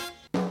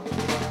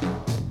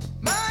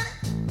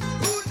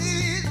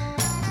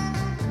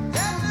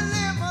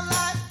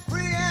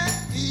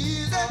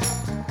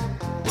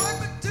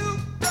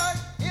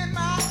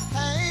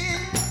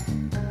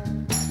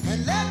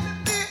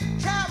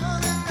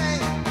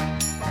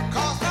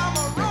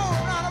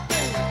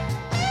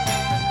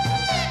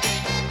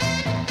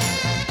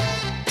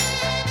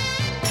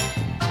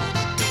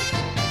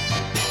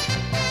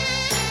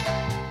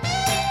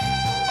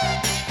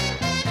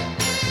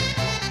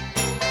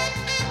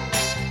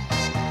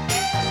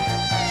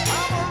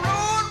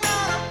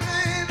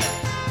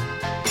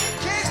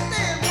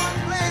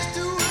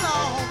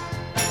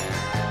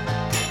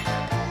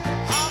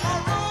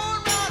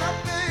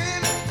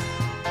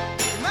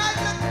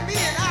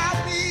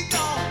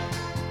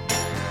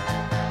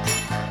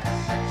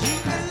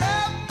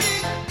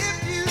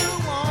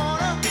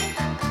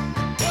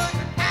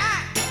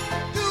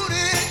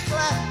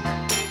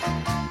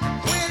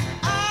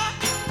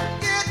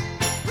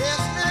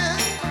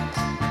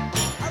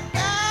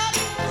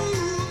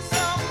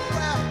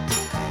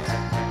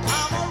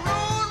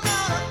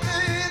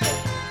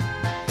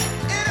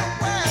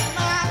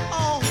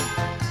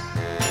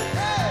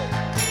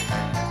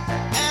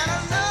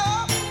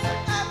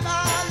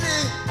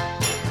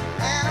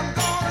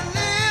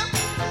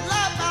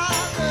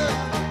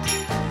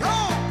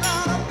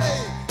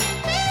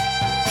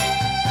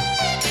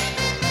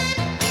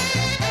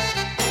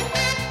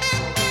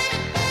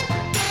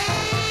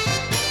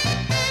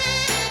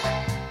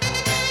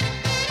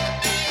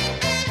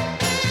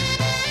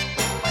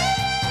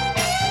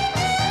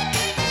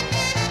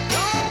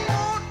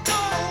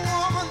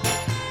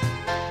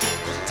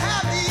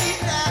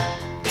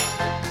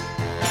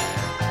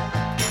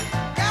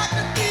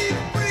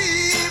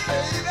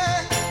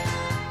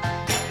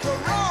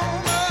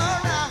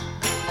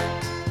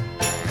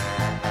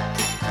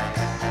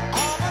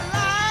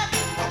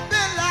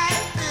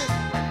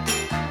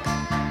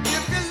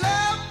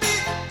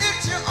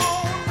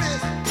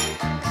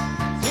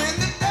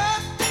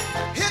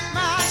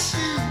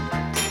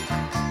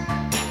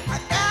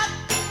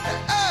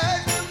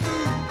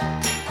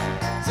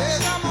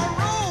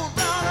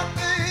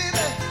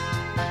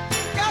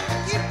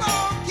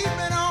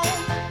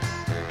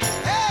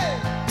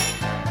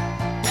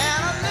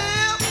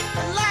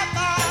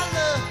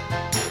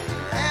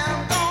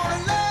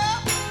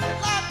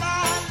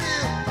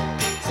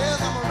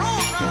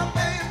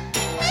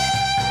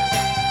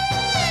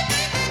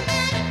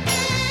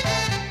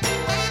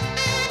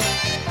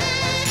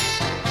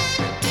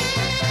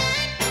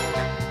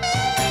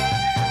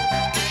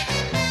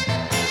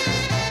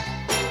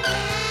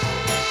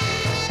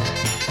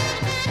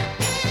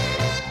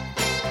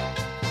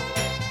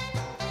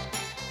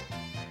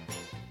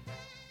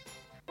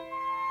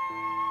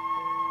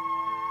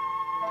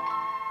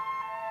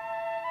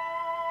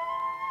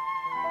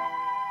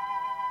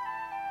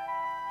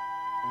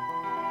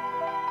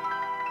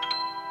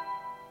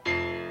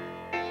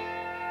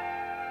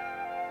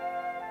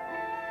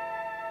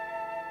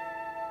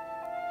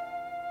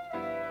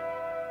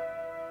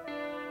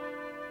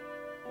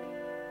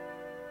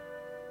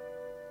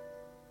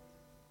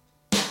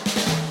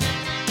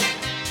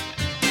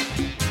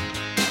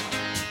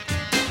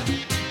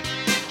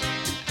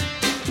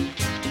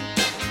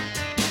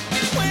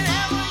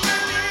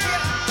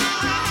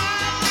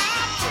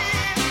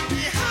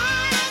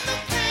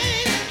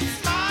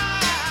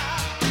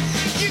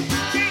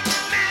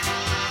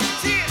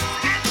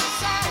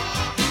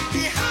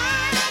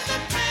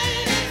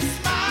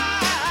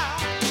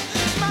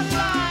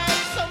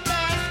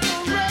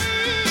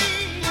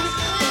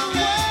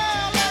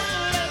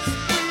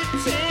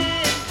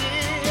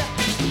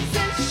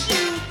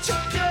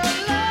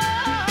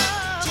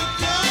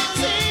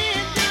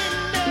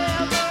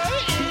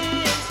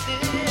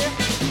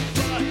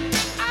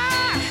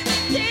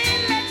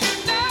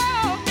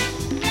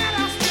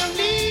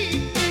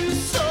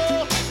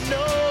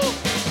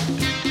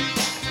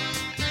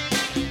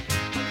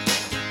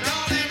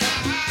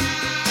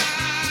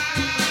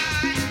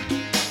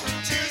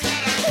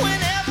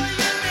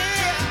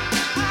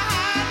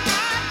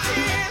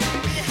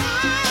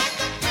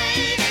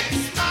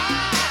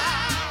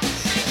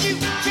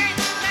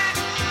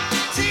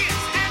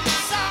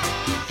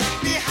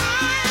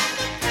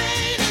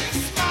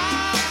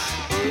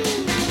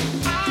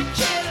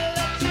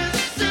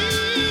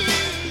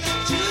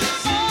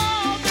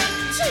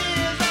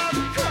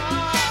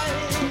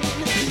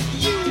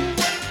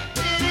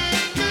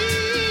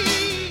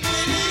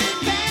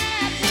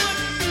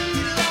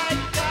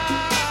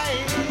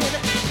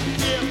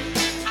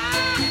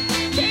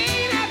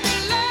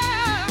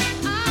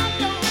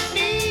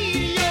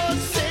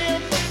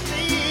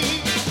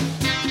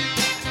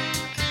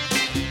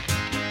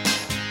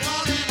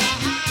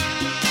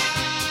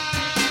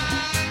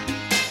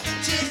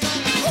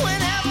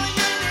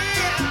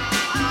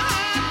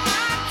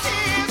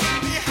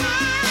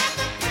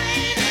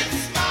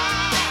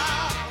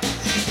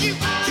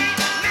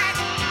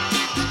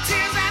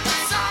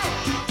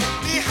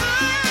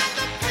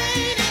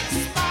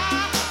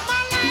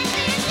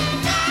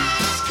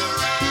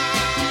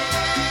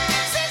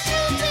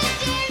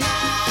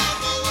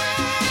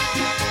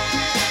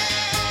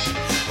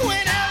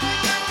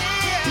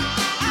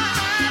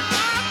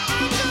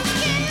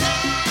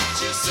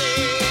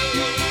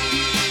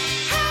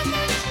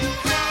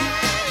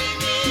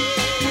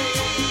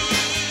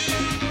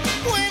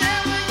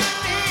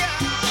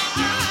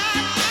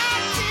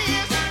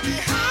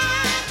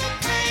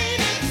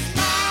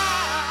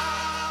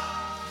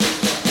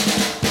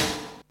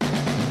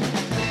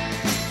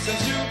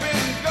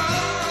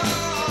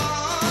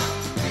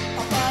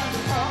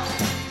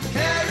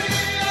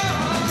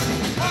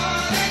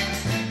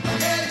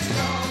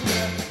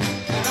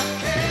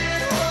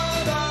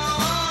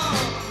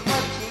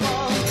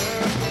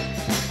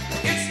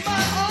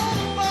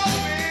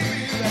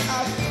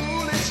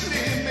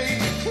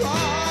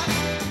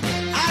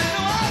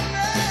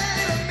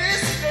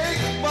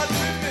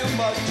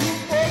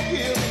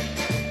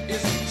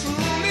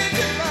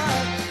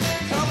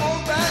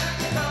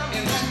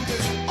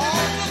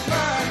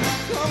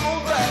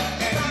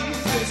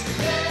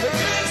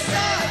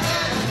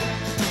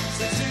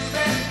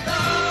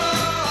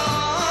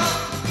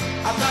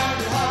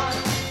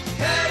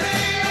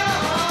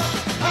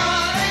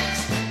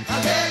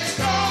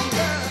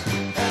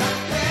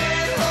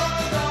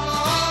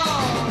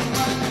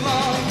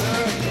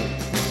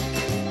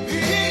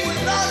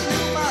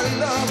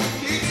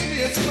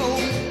 gets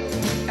known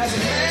as a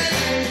man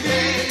can be.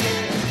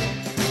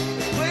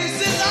 The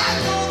places I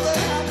go, the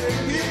happy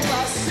people I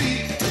see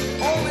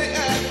only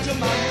add to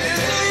my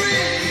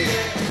misery.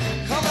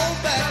 Come on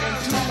back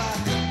into my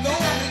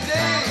lonely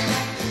days.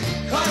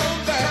 Come on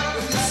back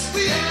with the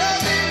sweet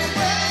loving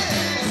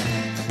ways.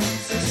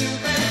 Since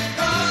you've been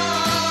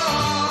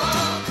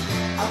gone,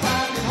 I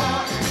find it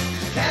hard to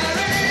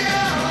carry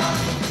on.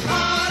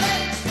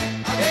 Heartaches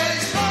are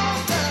getting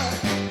stronger,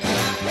 and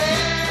I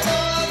can't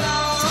hold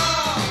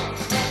on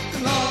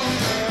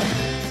longer.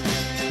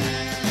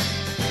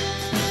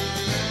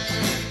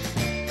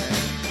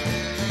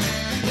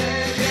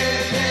 Yeah,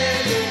 yeah,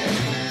 yeah, yeah.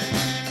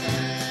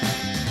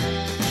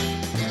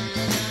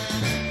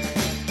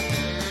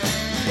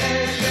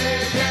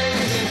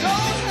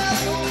 Don't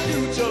have no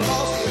future,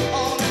 lost it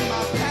all in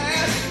my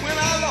past. When I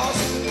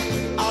lost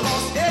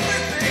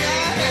everything I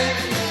had.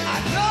 I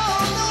know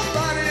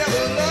nobody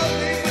ever loved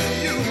me but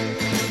you.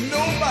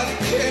 Nobody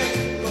cared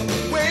the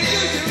way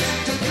you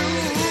used to do.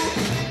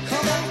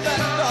 Come on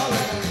back,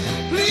 darling,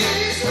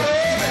 please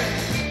hurry.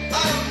 I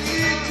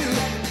need you,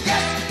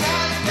 yes I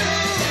do.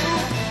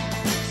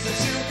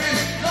 Since you've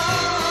been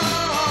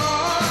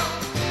gone,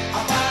 I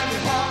find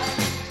it hard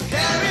to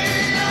carry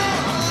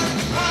on.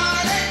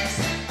 Heartaches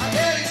are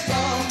getting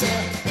stronger,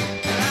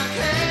 and I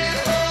can't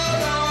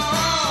hold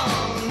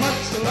on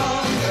much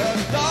longer.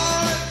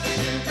 Darling,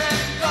 you've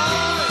been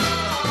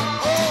gone.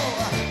 Oh,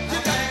 you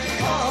got to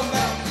come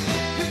back.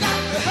 You got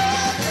to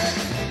hurry.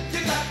 You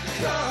got to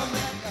come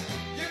back.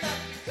 You got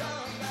to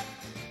come back.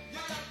 You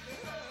got to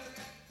hurry.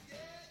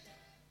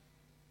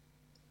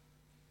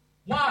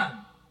 1,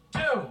 2,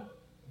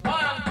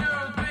 1, 2,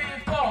 3,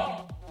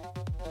 4.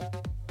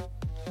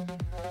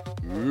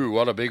 Ooh,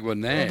 what a big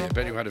one there. I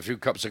bet you had a few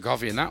cups of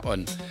coffee in that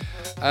one.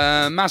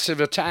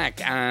 Massive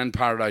Attack and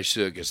Paradise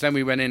Circus. Then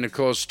we went in, of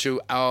course, to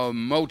our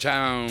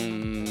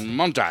Motown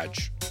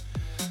montage.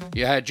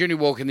 You had Junior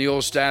Walker and the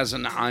All Stars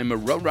and I'm a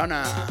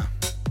Roadrunner.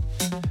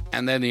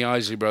 And then the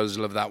Isley Brothers,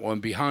 love that one,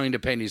 Behind a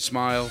Painted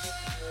Smile.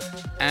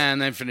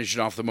 And then finishing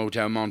off the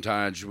Motown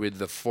montage with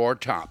the Four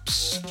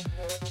Tops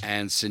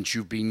and Since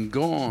You've Been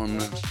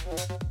Gone.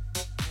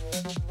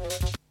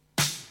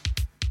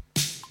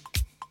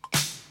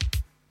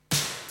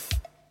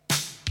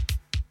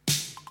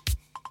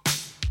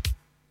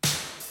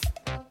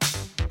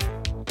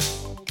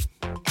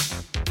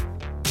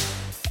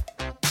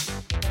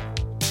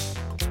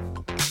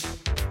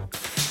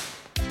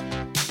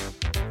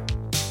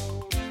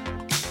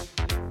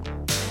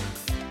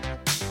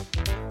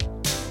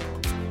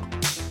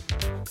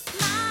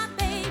 My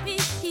baby,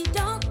 he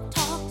don't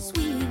talk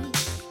sweet.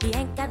 He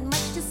ain't got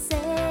much to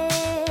say.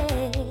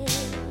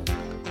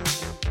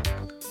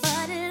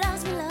 But he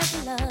loves me, loves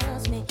me,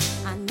 loves me.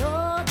 I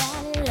know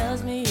that he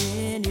loves me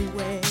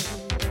anyway.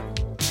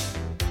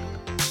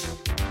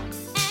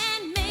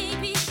 And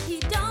maybe he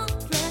don't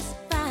dress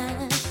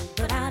fine,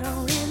 but I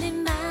don't really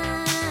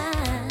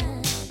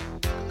mind.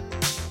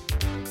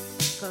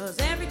 'Cause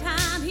every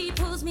time he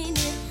pulls me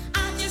near,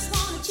 I just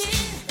wanna chill.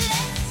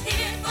 Let's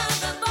hear it for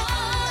the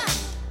boy.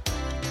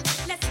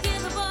 Let's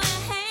give the boy a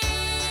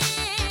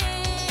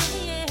hand.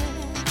 Yeah.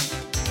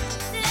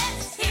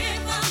 Let's hear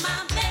it for my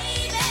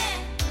baby.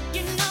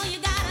 You know you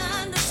gotta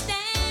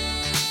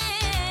understand.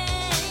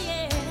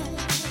 Yeah.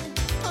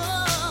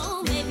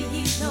 Oh, maybe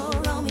he's no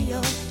Romeo,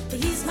 but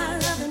he's my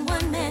loving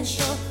one-man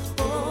show.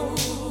 Oh, oh,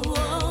 oh,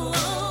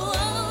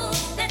 oh.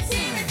 Let's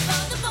hear it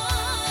for the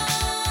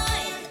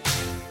boy.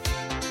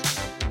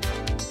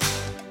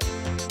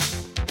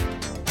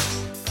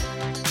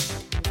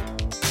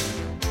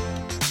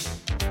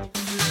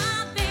 My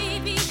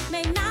baby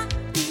may not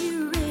be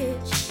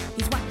rich.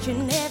 He's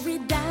watching every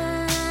dime.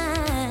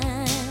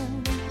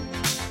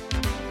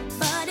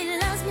 But he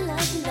loves me,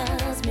 loves me,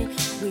 loves me.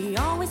 We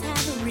always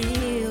have a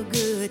real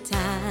good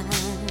time.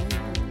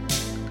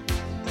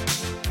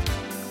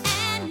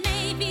 And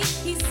maybe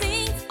he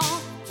sings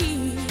off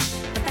key,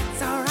 but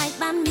that's alright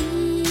by me.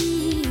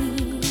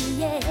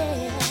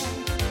 Yeah.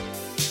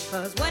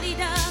 'Cause what he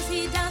does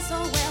so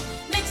well,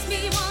 makes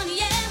me wanna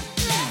yell.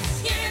 Let's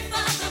hear it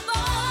for the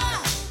boy.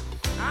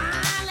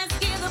 Let's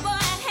give the boy a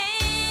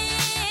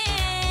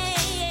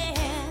hand.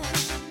 Yeah.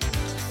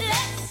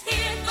 Let's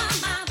hear it for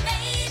my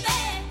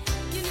baby.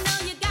 You know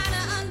you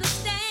gotta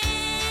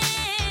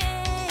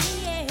understand.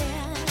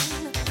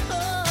 Yeah.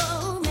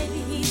 Oh, maybe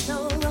he's no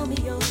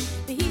Romeo,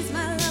 but he's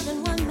my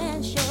loving one-man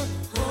show.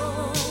 Oh,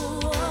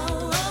 oh,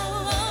 oh,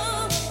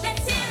 oh.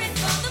 Let's hear it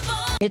for the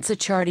boy. It's a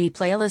charty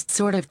playlist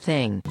sort of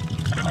thing.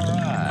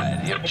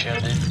 Alright, you're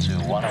tuned in to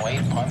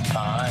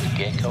 108.5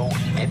 Gecko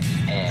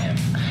FM.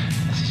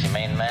 This is your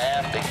main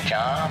man, Big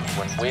John,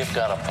 when we've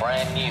got a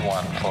brand new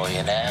one for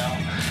you now.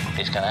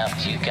 It's gonna out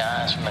to you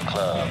guys from the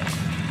club.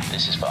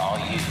 This is for all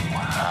you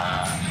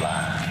high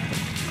fly.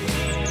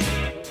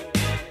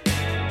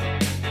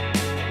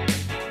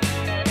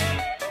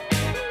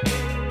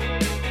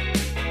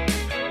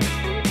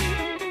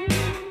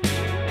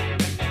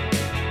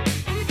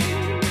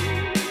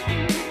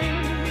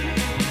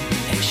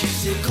 And she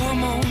said,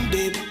 come on,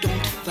 baby, don't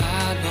you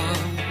follow.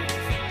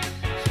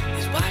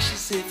 That's why she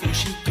said before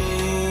she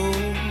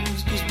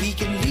goes, 'cause we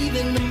can leave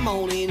in the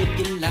morning if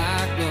you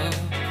like, love.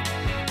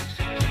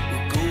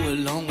 We'll go a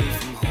long way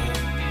from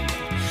home.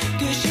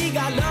 'Cause she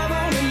got love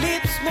on her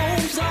lips,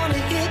 moves on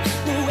her hips.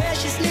 The way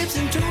she slips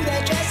into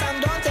that dress, I'm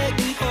don't take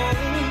me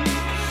home.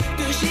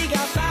 'Cause she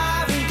got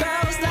fire and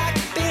girls like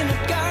a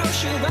pin-up girl.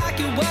 She'll rock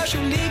your world,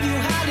 she'll leave you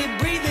hardly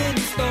breathing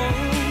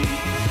stone.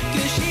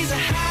 'Cause she's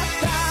a high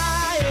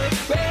flyer,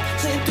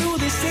 racing through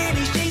the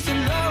city. She's a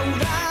low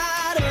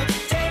rider,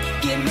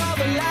 taking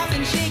over life,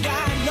 and she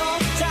got no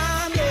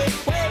time, yeah,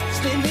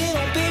 wasting it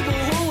on people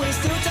who will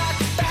still talk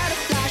about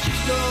it like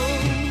she's gone.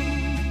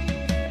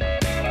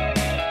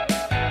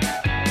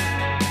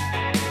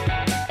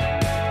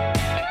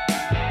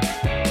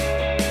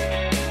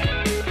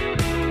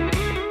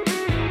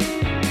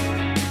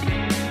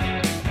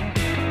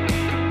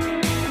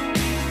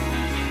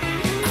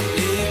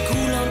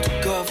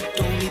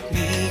 Don't lead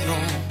me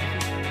on,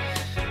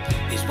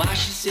 is why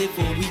she said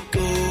before we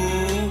go.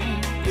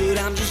 But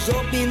I'm just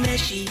hoping that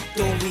she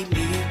don't read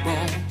me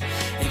wrong.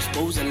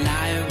 Expose a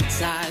liar,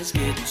 its eyes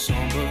getting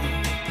somber.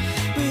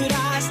 But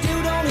I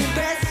still don't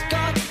impress,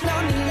 'cause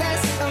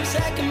nonetheless I'm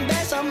second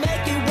best. I'll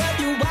make it worth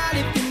your while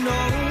if you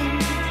know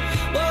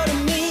what I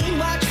mean.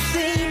 What you've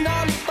seen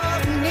all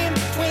above and in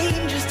between.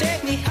 Just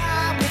take me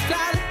high, but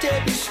fly to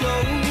take me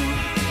slow.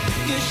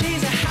 'Cause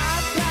she's a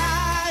high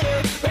flyer,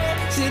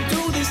 racing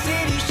through the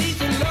city. She's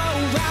a low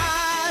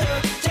rider,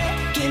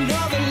 taking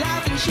over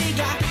life, and she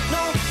got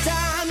no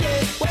time,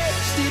 yeah,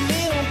 wasting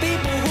it on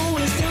people who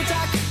will still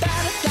talk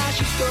about it like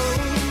she's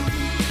gone.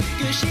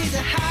 'Cause she's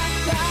a high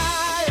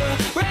flyer,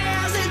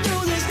 racing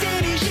through the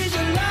city. She's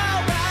a low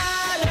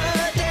rider,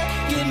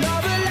 taking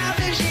over life,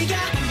 and she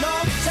got no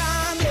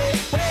time, yeah,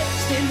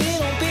 wasting it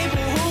on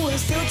people who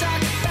will still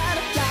talk about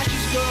it like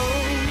she's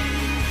gone.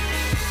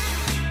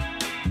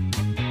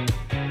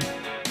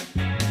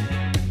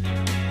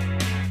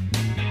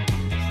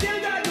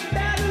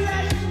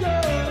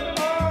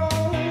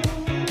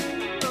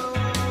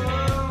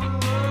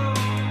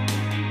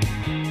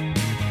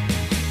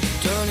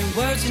 Turning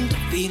words into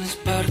feelings,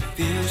 but it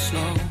feels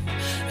slow.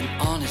 An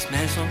honest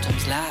man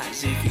sometimes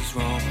lies if he's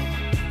wrong.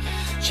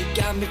 She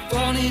got me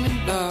falling in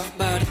love,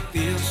 but it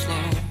feels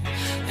slow.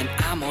 And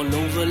I'm all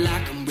over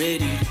like I'm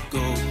ready to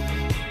go.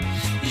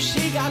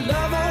 She got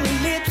love on her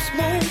lips,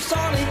 moves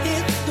on her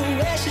hips. The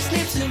way she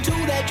slips into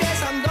that dress,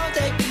 I'm gonna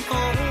take me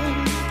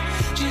home.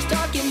 She's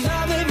talking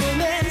love and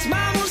romance.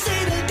 Mom will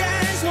say to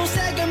dance, no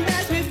second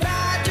best. We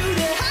fly to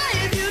the high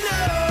if you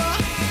know.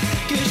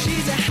 'Cause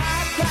she's a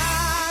high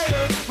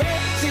flyer,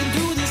 racing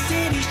through the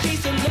city.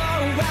 She's a low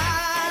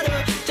rider,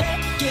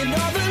 taking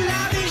over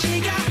life, and she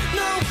got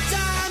no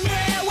time,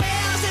 yeah,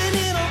 wasting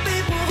it on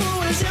people who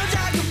will still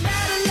talk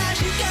about it like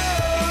she go.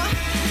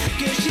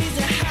 'Cause she's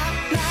a high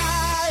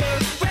flyer,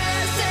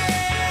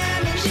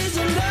 racing, and she's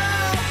a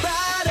low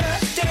rider,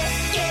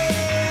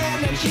 taking,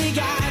 and she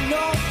got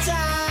no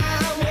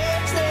time,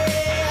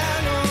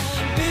 wasting on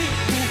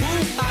people who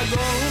I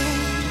go.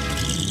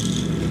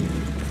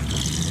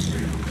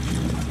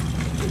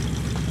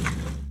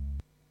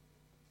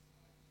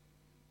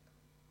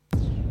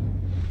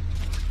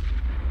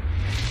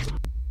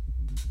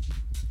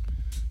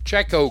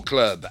 Checo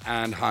Club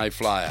and High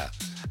Flyer.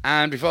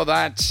 And before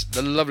that,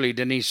 the lovely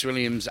Denise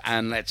Williams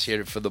and Let's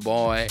Hear It for the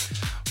Boy.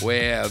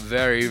 We're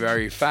very,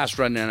 very fast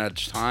running out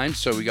of time,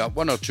 so we got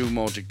one or two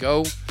more to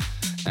go,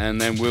 and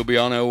then we'll be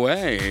on our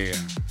way.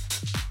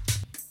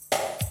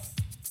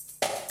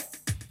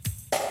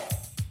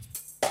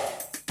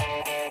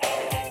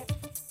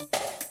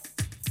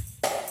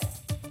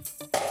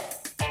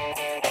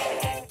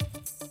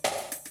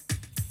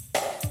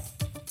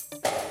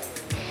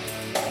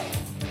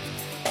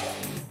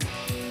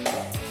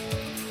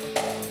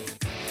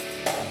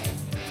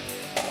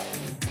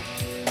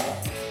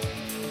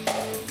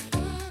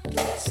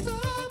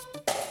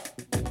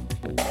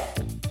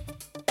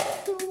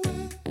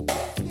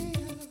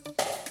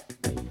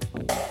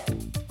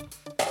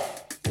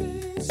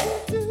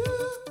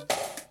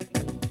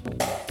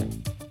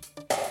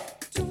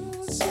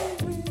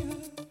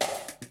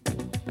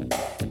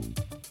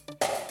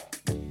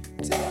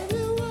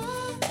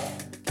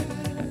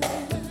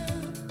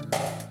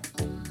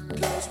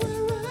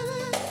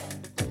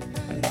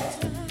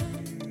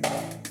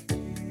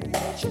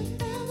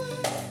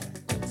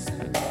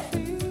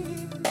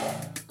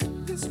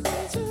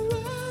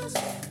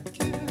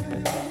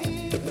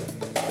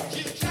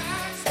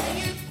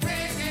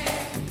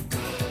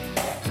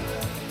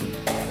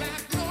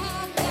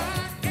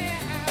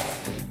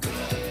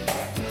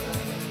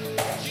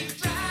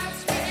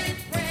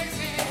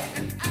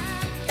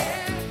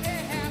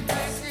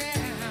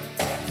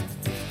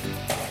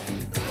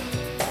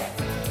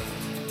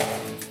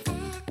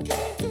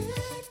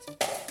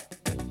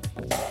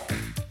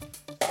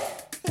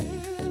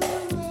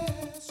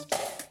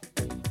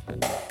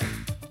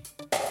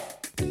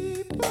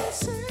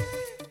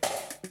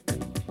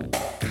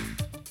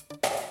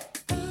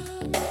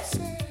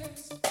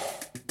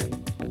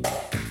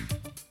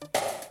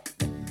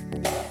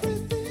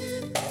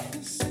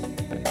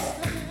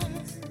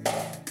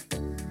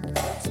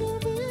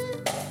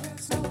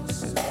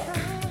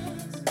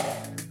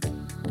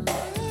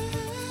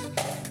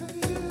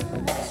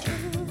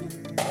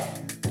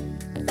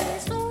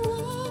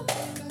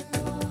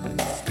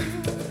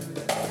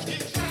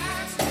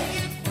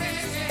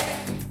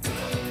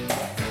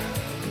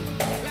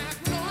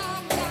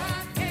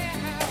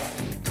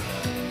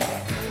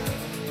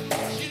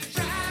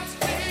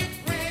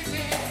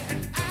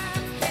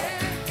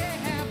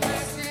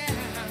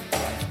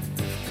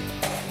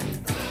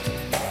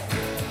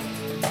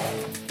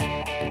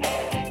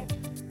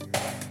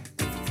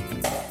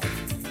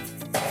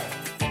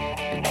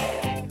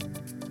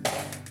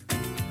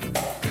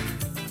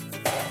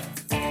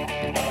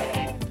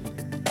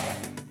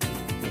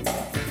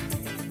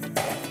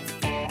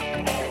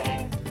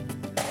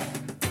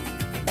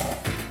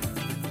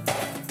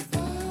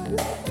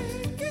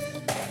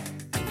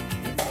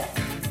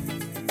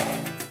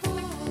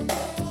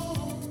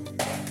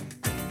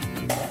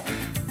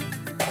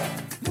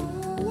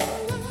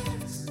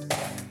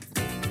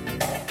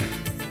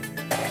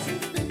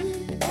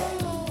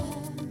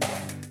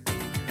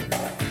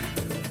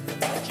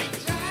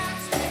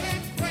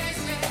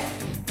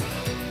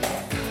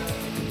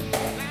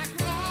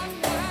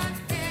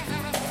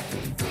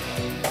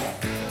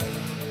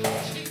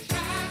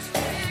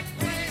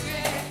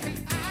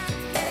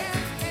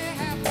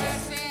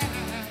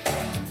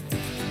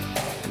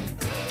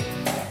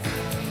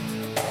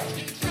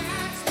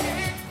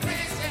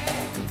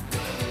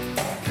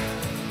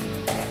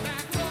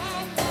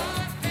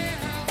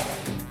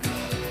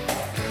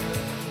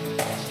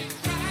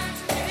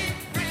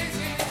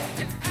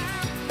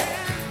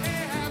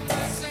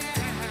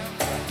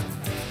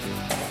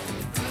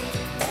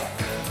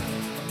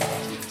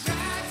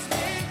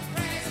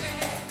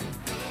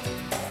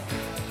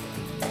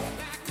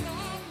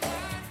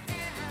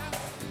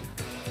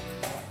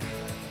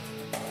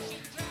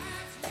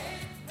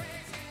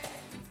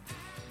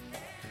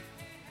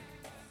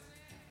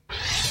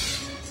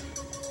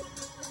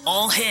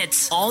 all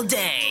hits, all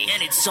day,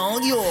 and it's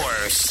all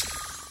yours.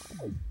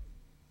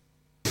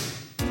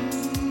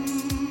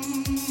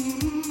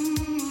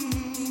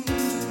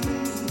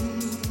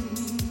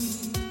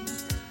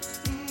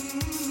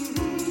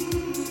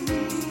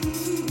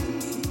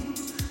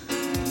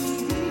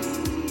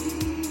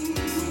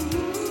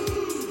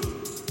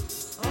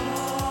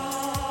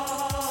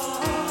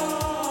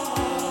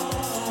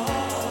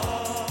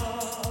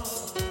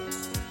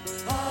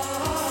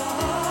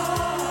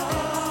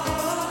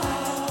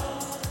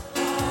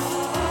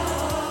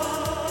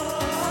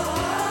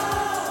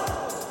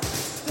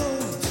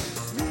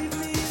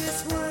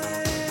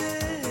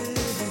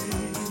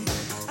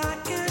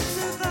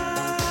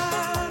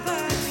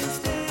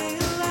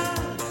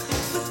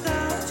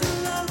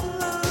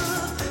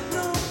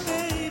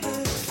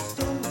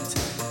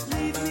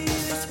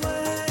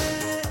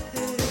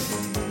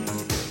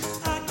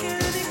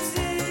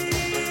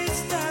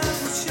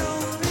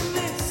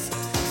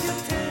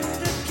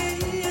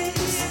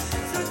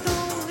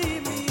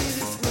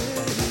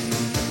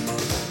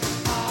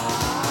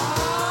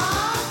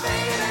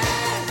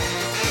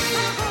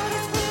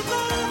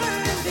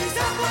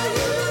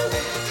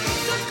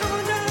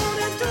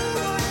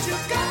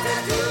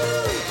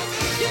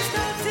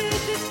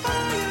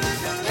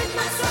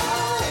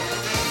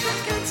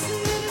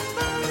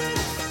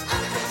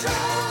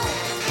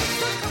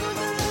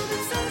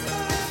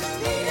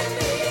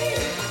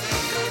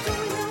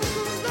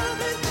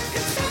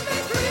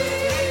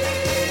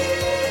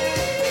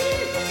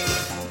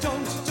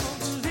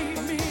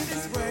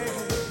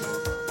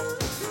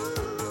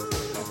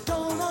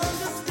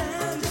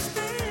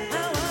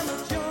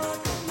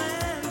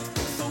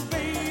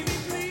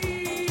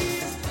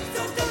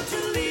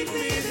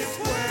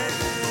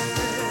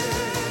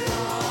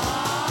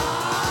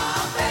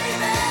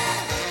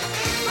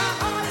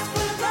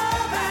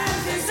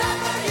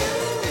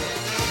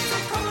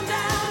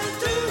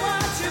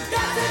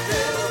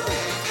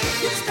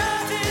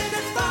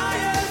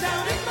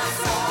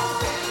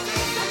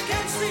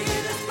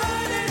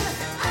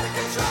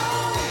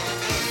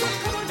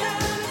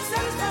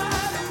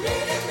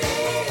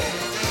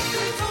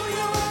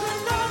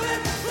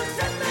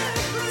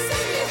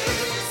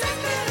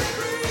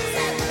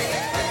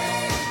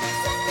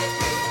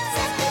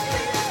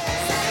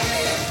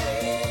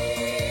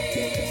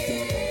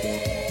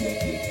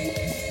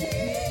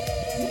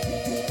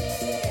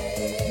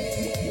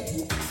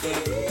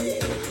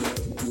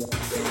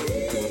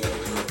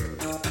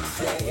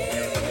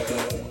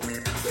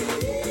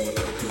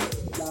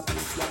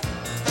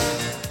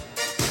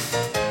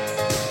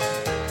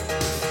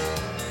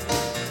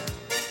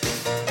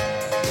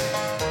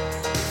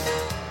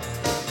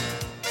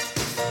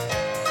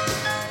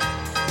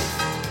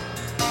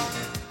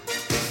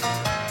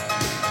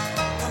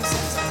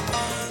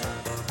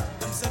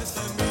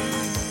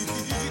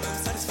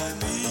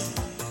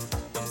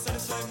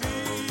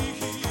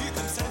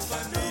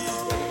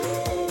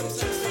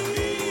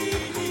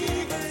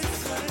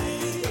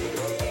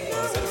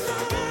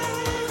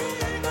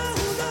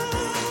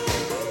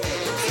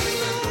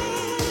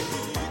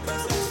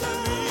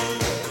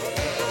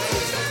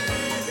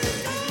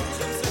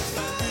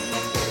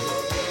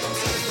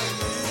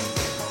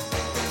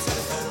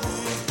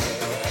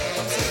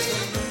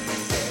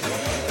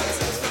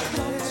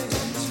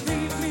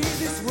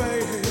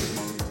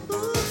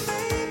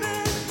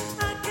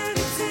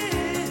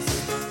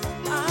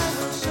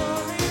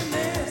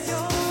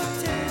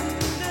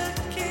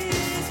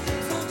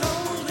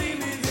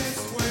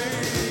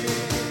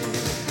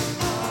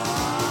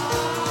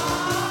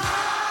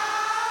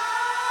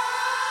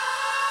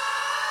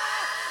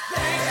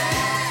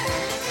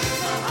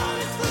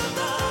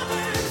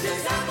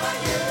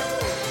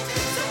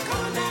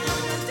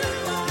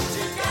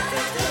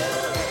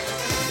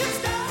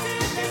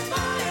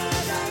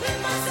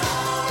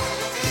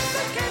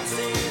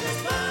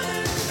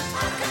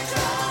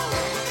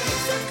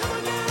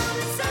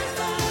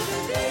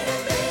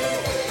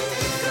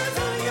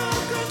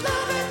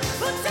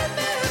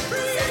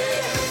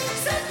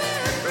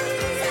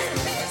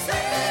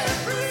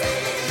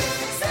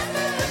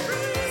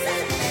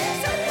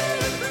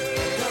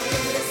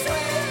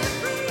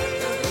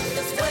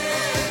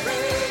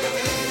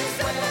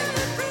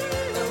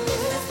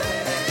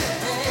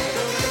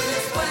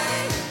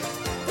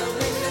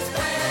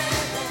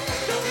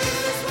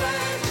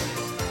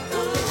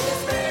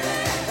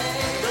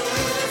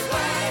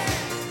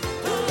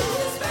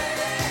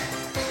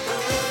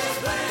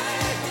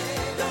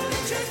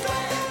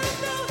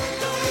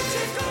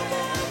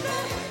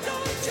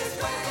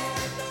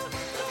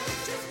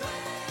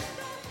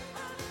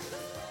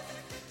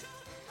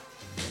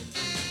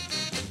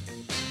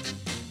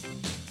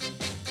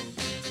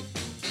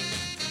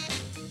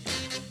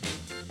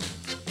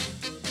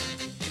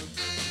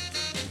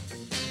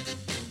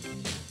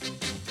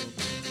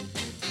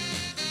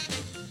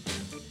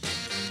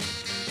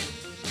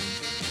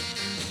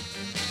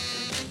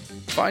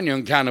 Fine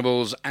Young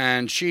Cannibals,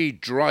 and she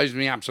drives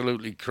me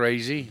absolutely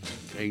crazy.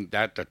 Ain't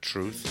that the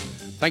truth?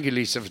 Thank you,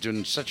 Lisa, for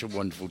doing such a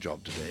wonderful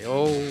job today.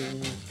 Oh,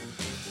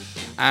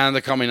 and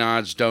the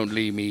Communards, Don't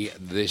Leave Me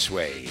This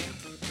Way.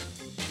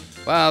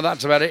 Well,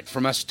 that's about it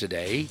from us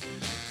today.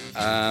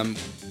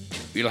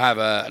 You'll have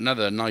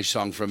another nice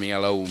song from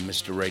ELO,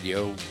 Mr.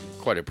 Radio,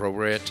 quite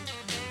appropriate.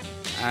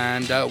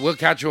 And we'll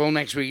catch you all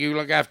next week. You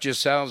look after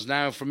yourselves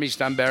now. From me,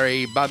 Stan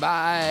Berry.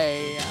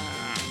 Bye-bye.